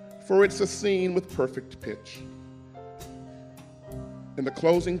 for it's a scene with perfect pitch. In the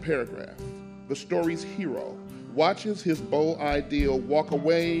closing paragraph, the story's hero watches his beau ideal walk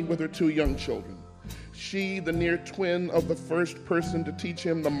away with her 2 young children, she the near twin of the first person to teach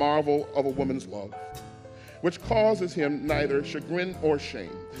him the marvel of a woman's love, which causes him neither chagrin or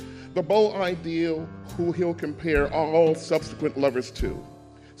shame. The beau ideal who he'll compare all subsequent lovers to,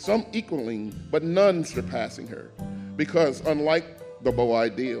 some equaling but none surpassing her, because unlike the beau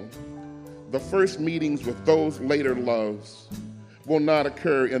ideal, the first meetings with those later loves will not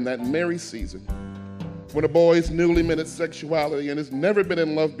occur in that merry season when a boy's newly minted sexuality and has never been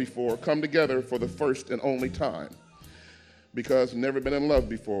in love before come together for the first and only time, because never been in love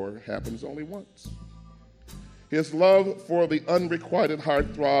before happens only once. His love for the unrequited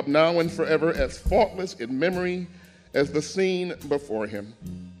heartthrob, now and forever as faultless in memory as the scene before him.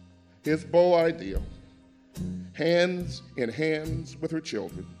 His beau ideal, hands in hands with her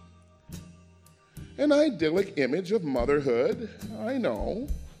children. An idyllic image of motherhood, I know,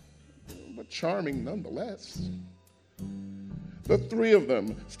 but charming nonetheless. The 3 of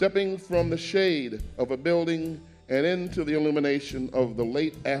them stepping from the shade of a building and into the illumination of the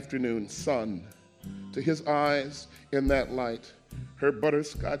late afternoon sun. To his eyes, in that light, her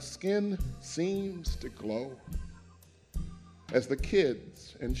butterscotch skin seems to glow as the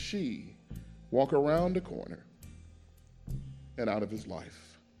kids and she walk around a corner and out of his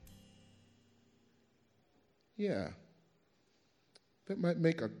life. Yeah, that might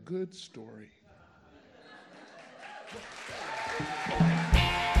make a good story.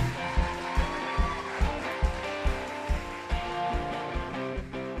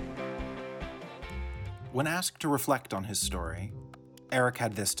 When asked to reflect on his story, Eric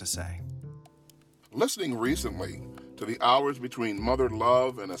had this to say. Listening recently to the hours between mother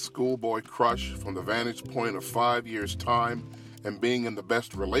love and a schoolboy crush from the vantage point of 5 years' time and being in the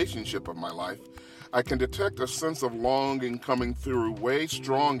best relationship of my life, I can detect a sense of longing coming through way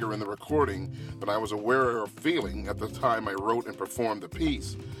stronger in the recording than I was aware of feeling at the time I wrote and performed the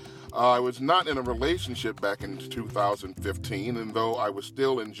piece. I was not in a relationship back in 2015, and though I was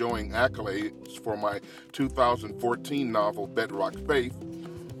still enjoying accolades for my 2014 novel Bedrock Faith,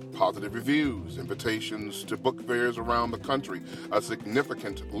 positive reviews, invitations to book fairs around the country, a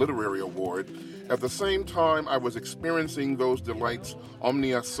significant literary award, at the same time I was experiencing those delights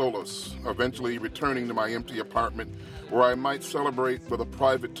omnia solus, eventually returning to my empty apartment where I might celebrate with a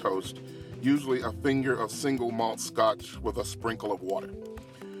private toast, usually a finger of single malt scotch with a sprinkle of water.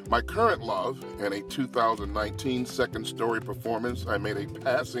 My current love, in a 2019 second story performance, I made a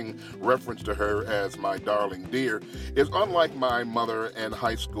passing reference to her as my darling dear, is unlike my mother and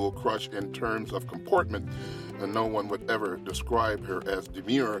high school crush in terms of comportment, and no one would ever describe her as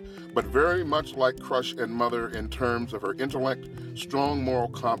demure, but very much like crush and mother in terms of her intellect, strong moral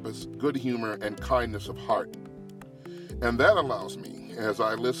compass, good humor, and kindness of heart. And that allows me, as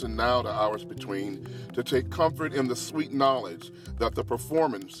I listen now to Hours Between, to take comfort in the sweet knowledge that the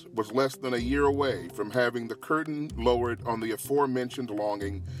performance was less than a year away from having the curtain lowered on the aforementioned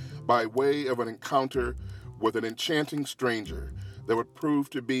longing by way of an encounter with an enchanting stranger that would prove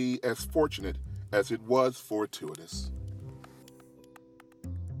to be as fortunate as it was fortuitous.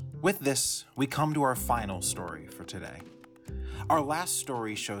 With this, we come to our final story for today. Our last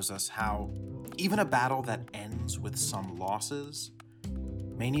story shows us how even a battle that ends with some losses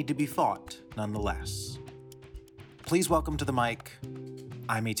may need to be fought nonetheless. Please welcome to the mic,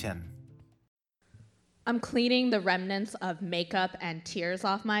 Aimee Tin. I'm cleaning the remnants of makeup and tears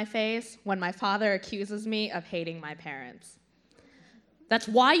off my face when my father accuses me of hating my parents. That's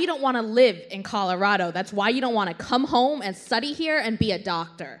why you don't want to live in Colorado. That's why you don't want to come home and study here and be a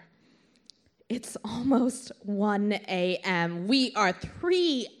doctor. It's almost 1 a.m. We are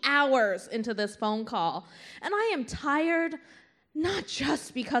 3 hours into this phone call, and I am tired, not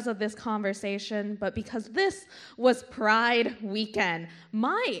just because of this conversation, but because this was Pride weekend.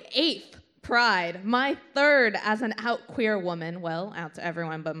 My 8th Pride, my 3rd as an out queer woman, well, out to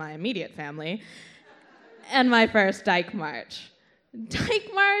everyone but my immediate family, and my first Dyke March. Dyke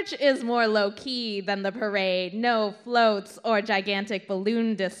March is more low-key than the parade. No floats or gigantic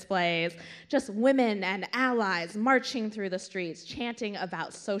balloon displays. Just women and allies marching through the streets, chanting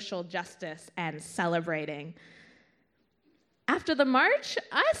about social justice and celebrating. After the march,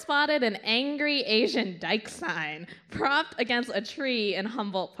 I spotted an angry Asian dyke sign propped against a tree in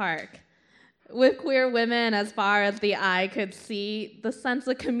Humboldt Park. With queer women as far as the eye could see, the sense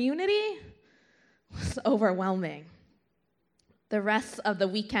of community was overwhelming. The rest of the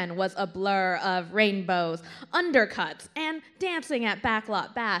weekend was a blur of rainbows, undercuts, and dancing at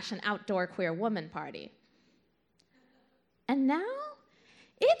Backlot Bash, an outdoor queer woman party. And now,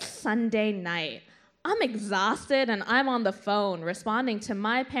 it's Sunday night. I'm exhausted and I'm on the phone responding to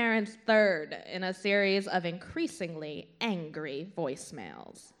my parents' third in a series of increasingly angry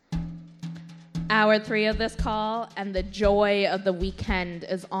voicemails. Hour 3 of this call, and the joy of the weekend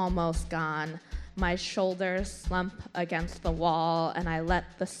is almost gone. My shoulders slump against the wall, and I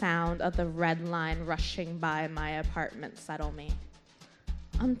let the sound of the red line rushing by my apartment settle me.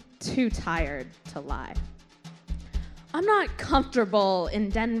 I'm too tired to lie. I'm not comfortable in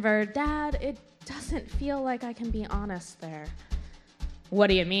Denver, Dad. It doesn't feel like I can be honest there. What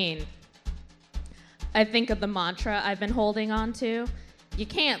do you mean? I think of the mantra I've been holding on to. You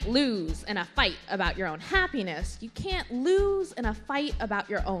can't lose in a fight about your own happiness. You can't lose in a fight about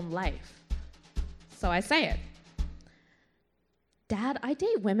your own life. So I say it. Dad, I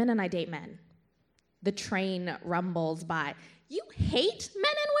date women and I date men. The train rumbles by. You hate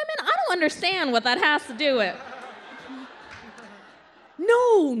men and women? I don't understand what that has to do with.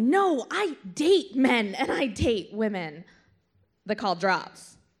 No, I date men and I date women. The call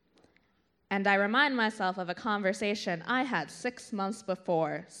drops. And I remind myself of a conversation I had 6 months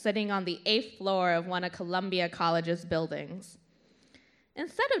before, sitting on the 8th floor of one of Columbia College's buildings.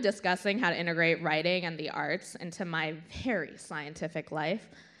 Instead of discussing how to integrate writing and the arts into my very scientific life,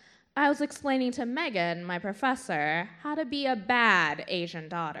 I was explaining to Megan, my professor, how to be a bad Asian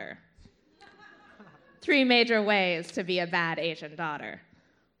daughter. 3 major ways to be a bad Asian daughter.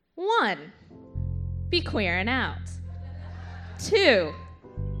 1, be queer and out. 2,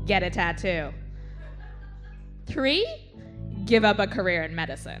 get a tattoo. 3, give up a career in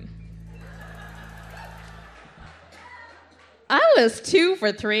medicine. I was 2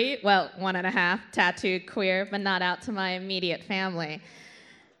 for 3, well, 1.5, tattooed queer, but not out to my immediate family.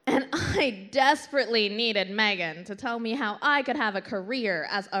 And I desperately needed Megan to tell me how I could have a career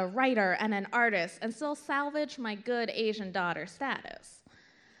as a writer and an artist and still salvage my good Asian daughter status.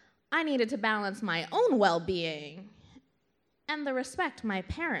 I needed to balance my own well-being and the respect my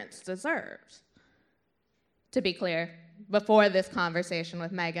parents deserved. To be clear, before this conversation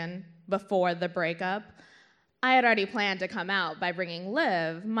with Megan, before the breakup, I had already planned to come out by bringing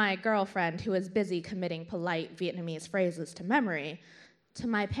Liv, my girlfriend who is busy committing polite Vietnamese phrases to memory, to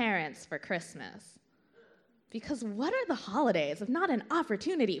my parents for Christmas. Because what are the holidays if not an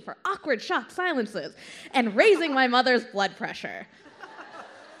opportunity for awkward shocked silences and raising my mother's blood pressure?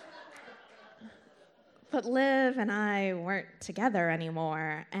 But Liv and I weren't together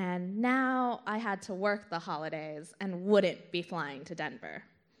anymore, and now I had to work the holidays and wouldn't be flying to Denver.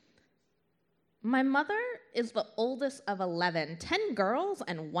 My mother is the oldest of 11, 10 girls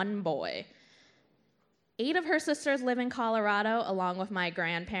and 1 boy. 8 of her sisters live in Colorado, along with my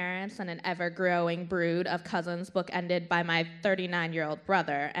grandparents and an ever-growing brood of cousins bookended by my 39-year-old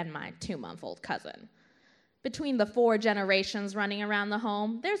brother and my 2-month-old cousin. Between the 4 generations running around the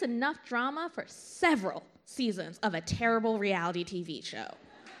home, there's enough drama for several seasons of a terrible reality TV show.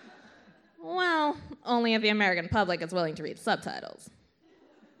 Well, only if the American public is willing to read subtitles.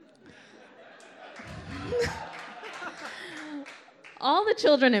 All the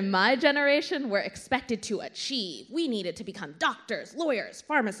children in my generation were expected to achieve. We needed to become doctors, lawyers,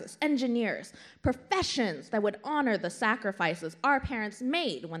 pharmacists, engineers, professions that would honor the sacrifices our parents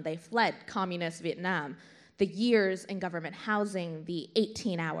made when they fled communist Vietnam, the years in government housing, the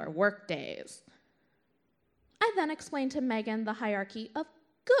 18-hour workdays. I then explained to Megan the hierarchy of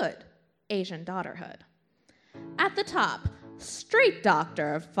good Asian daughterhood. At the top, straight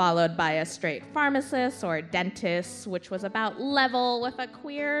doctor, followed by a straight pharmacist or dentist, which was about level with a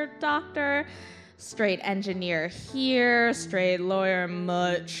queer doctor. Straight engineer here, straight lawyer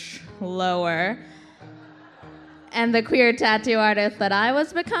much lower. And the queer tattoo artist that I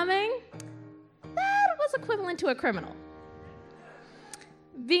was becoming, that was equivalent to a criminal.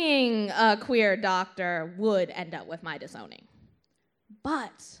 Being a queer doctor would end up with my disowning.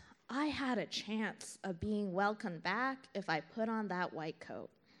 But I had a chance of being welcomed back if I put on that white coat.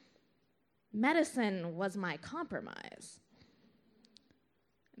 Medicine was my compromise.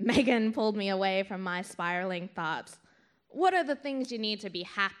 Megan pulled me away from my spiraling thoughts. What are the things you need to be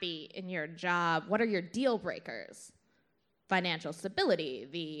happy in your job? What are your deal breakers? Financial stability,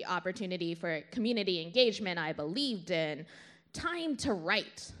 the opportunity for community engagement I believed in, time to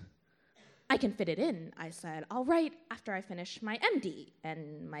write. I can fit it in, I said. I'll write after I finish my MD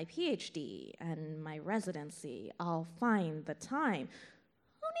and my PhD and my residency. I'll find the time.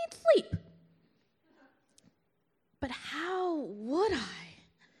 Who needs sleep? But how would I?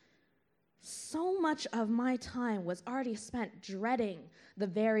 So much of my time was already spent dreading the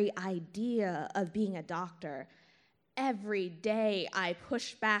very idea of being a doctor. Every day, I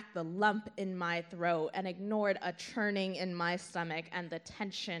pushed back the lump in my throat and ignored a churning in my stomach and the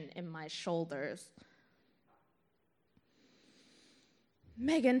tension in my shoulders.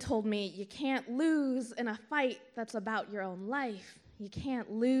 Megan told me, you can't lose in a fight that's about your own life. You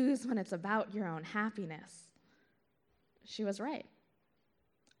can't lose when it's about your own happiness. She was right.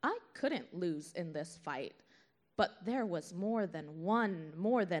 I couldn't lose in this fight, but there was more than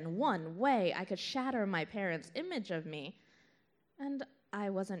one way I could shatter my parents' image of me, and I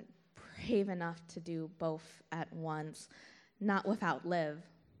wasn't brave enough to do both at once, not without Liv.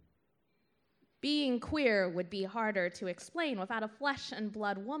 Being queer would be harder to explain without a flesh and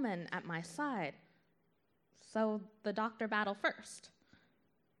blood woman at my side. So the doctor battle first.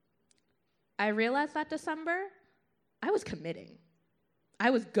 I realized that December, I was committing. I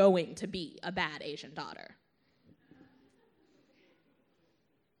was going to be a bad Asian daughter.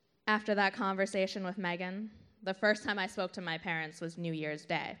 After that conversation with Megan, the first time I spoke to my parents was New Year's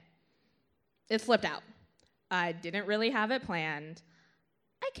Day. It slipped out. I didn't really have it planned.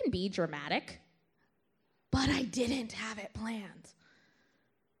 I can be dramatic, but I didn't have it planned.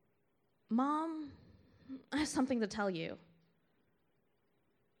 Mom, I have something to tell you.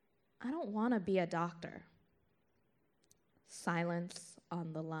 I don't want to be a doctor. Silence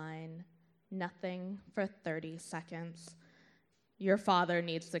on the line, nothing for 30 seconds. Your father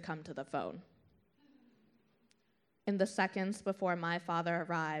needs to come to the phone. In the seconds before my father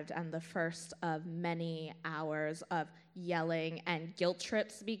arrived and the first of many hours of yelling and guilt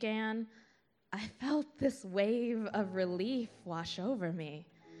trips began, I felt this wave of relief wash over me.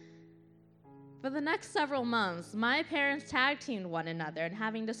 For the next several months, my parents tag-teamed one another in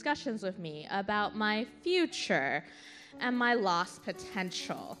having discussions with me about my future and my lost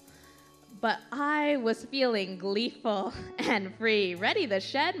potential. But I was feeling gleeful and free, ready to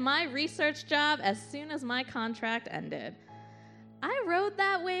shed my research job as soon as my contract ended. I rode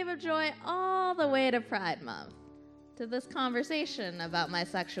that wave of joy all the way to Pride Month, to this conversation about my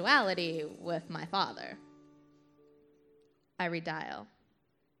sexuality with my father. I redial.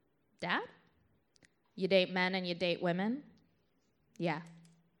 Dad? You date men and you date women? Yeah.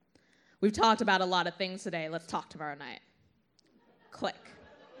 We've talked about a lot of things today. Let's talk tomorrow night. Click.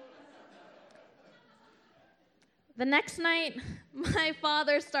 The next night, my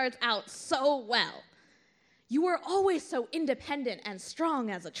father starts out so well. You were always so independent and strong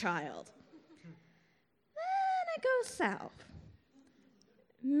as a child. Then it goes south.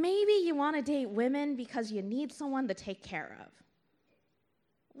 Maybe you want to date women because you need someone to take care of.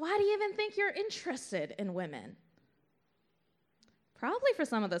 Why do you even think you're interested in women? Probably for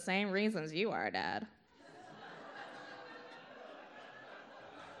some of the same reasons you are, Dad.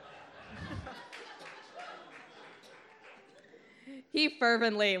 He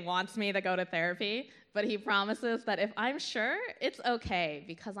fervently wants me to go to therapy, but he promises that if I'm sure, it's okay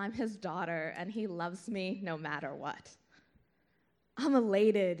because I'm his daughter and he loves me no matter what. I'm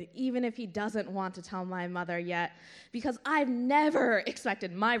elated, even if he doesn't want to tell my mother yet, because I've never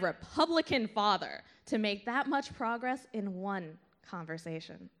expected my Republican father to make that much progress in one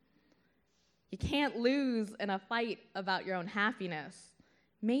conversation. You can't lose in a fight about your own happiness.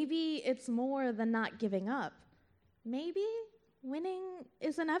 Maybe it's more than not giving up. Maybe winning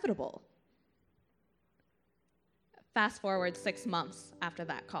is inevitable. Fast forward 6 months after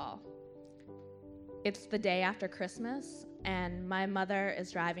that call. It's the day after Christmas, and my mother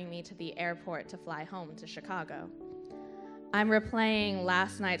is driving me to the airport to fly home to Chicago. I'm replaying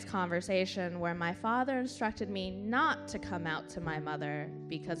last night's conversation where my father instructed me not to come out to my mother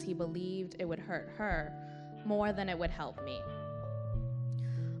because he believed it would hurt her more than it would help me.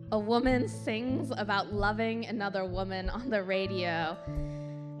 A woman sings about loving another woman on the radio,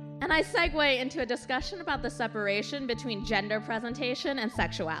 and I segue into a discussion about the separation between gender presentation and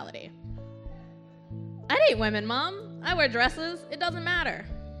sexuality. I date women, Mom. I wear dresses. It doesn't matter.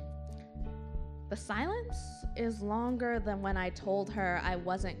 The silence is longer than when I told her I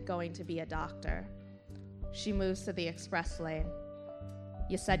wasn't going to be a doctor. She moves to the express lane.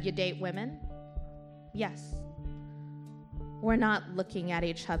 You said you date women? Yes. We're not looking at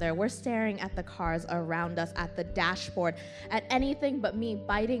each other. We're staring at the cars around us, at the dashboard, at anything but me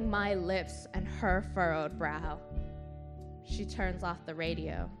biting my lips and her furrowed brow. She turns off the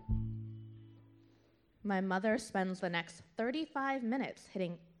radio. My mother spends the next 35 minutes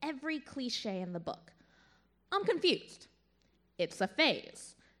hitting every cliche in the book. I'm confused. It's a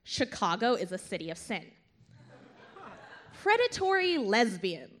phase. Chicago is a city of sin. Predatory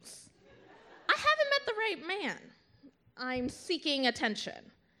lesbians. I haven't met the right man. I'm seeking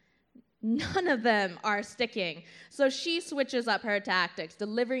attention. None of them are sticking. So she switches up her tactics,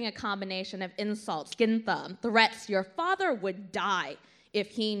 delivering a combination of insults, skin thumb, threats, your father would die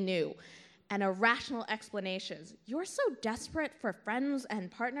if he knew, and irrational explanations. You're so desperate for friends and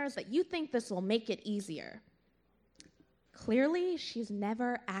partners that you think this will make it easier. Clearly, she's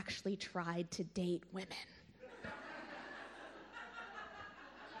never actually tried to date women.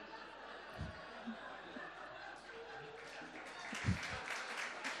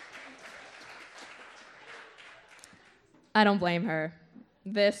 I don't blame her.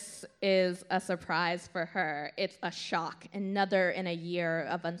 This is a surprise for her. It's a shock, another in a year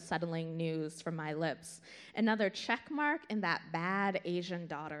of unsettling news from my lips, another check mark in that bad Asian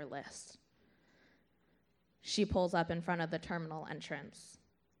daughter list. She pulls up in front of the terminal entrance.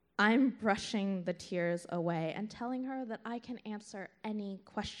 I'm brushing the tears away and telling her that I can answer any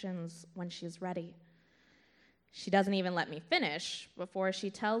questions when she's ready. She doesn't even let me finish before she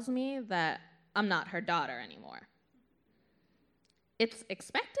tells me that I'm not her daughter anymore. It's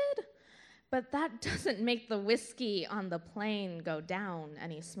expected, but that doesn't make the whiskey on the plane go down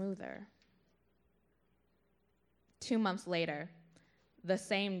any smoother. 2 months later, the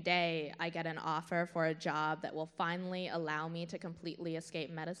same day I get an offer for a job that will finally allow me to completely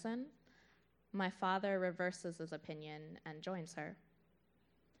escape medicine, my father reverses his opinion and joins her.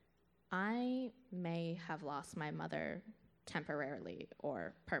 I may have lost my mother temporarily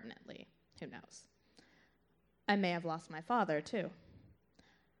or permanently, who knows. I may have lost my father, too.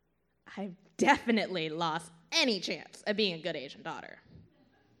 I've definitely lost any chance of being a good Asian daughter.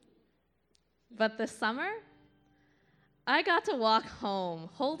 But this summer, I got to walk home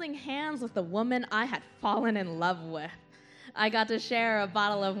holding hands with the woman I had fallen in love with. I got to share a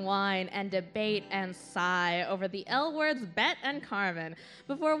bottle of wine and debate and sigh over the L words Bet and Carmen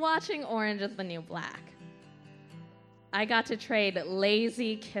before watching Orange is the New Black. I got to trade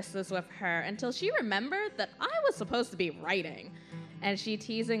lazy kisses with her until she remembered that I was supposed to be writing, and she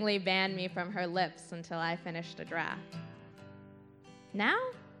teasingly banned me from her lips until I finished a draft. Now,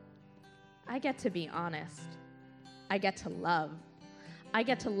 I get to be honest. I get to love. I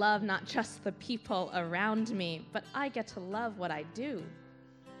get to love not just the people around me, but I get to love what I do.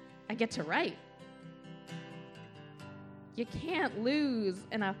 I get to write. You can't lose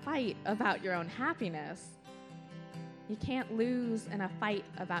in a fight about your own happiness. You can't lose in a fight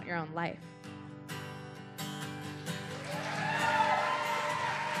about your own life.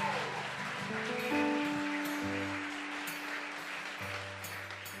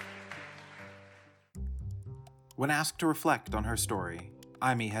 When asked to reflect on her story,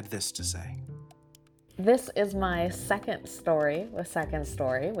 Aimee had this to say. This is my second story with Second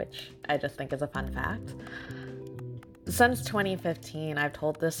Story, which I just think is a fun fact. Since 2015, I've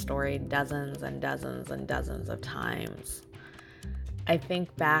told this story dozens and dozens and dozens of times. I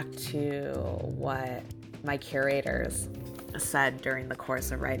think back to what my curators said during the course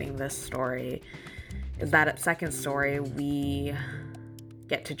of writing this story, is that at Second Story, we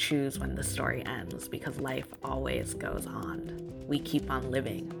get to choose when the story ends because life always goes on. We keep on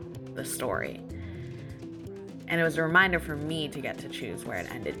living the story. And it was a reminder for me to get to choose where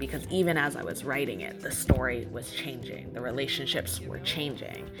it ended because even as I was writing it, the story was changing. The relationships were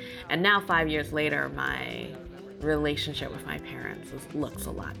changing. And now 5 years later, my relationship with my parents looks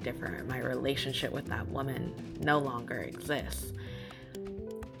a lot different. My relationship with that woman no longer exists.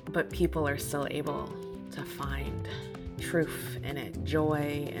 But people are still able to find truth in it,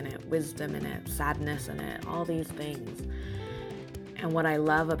 joy in it, wisdom in it, sadness in it, all these things. And what I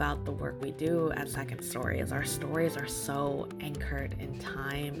love about the work we do at Second Story is our stories are so anchored in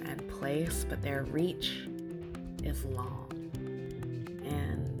time and place, but their reach is long.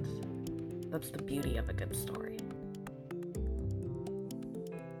 And that's the beauty of a good story.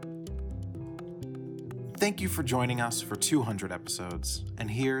 Thank you for joining us for 200 episodes, and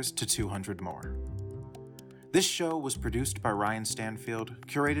here's to 200 more. This show was produced by Ryan Stanfield,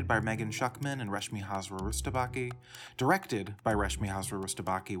 curated by Megan Shuckman and Reshmi Hazra-Rustabaki, directed by Reshmi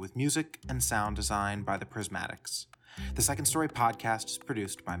Hazra-Rustabaki with music and sound design by The Prismatics. The Second Story podcast is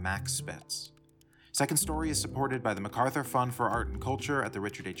produced by Max Spitz. Second Story is supported by the MacArthur Fund for Art and Culture at the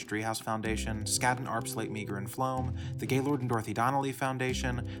Richard H. Driehaus Foundation, Skadden Arps Slate Meagher and Floam, the Gaylord and Dorothy Donnelly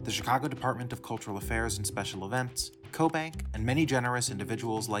Foundation, the Chicago Department of Cultural Affairs and Special Events, CoBank, and many generous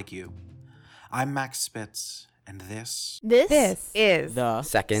individuals like you. I'm Max Spitz, and this is the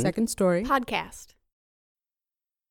Second Story podcast.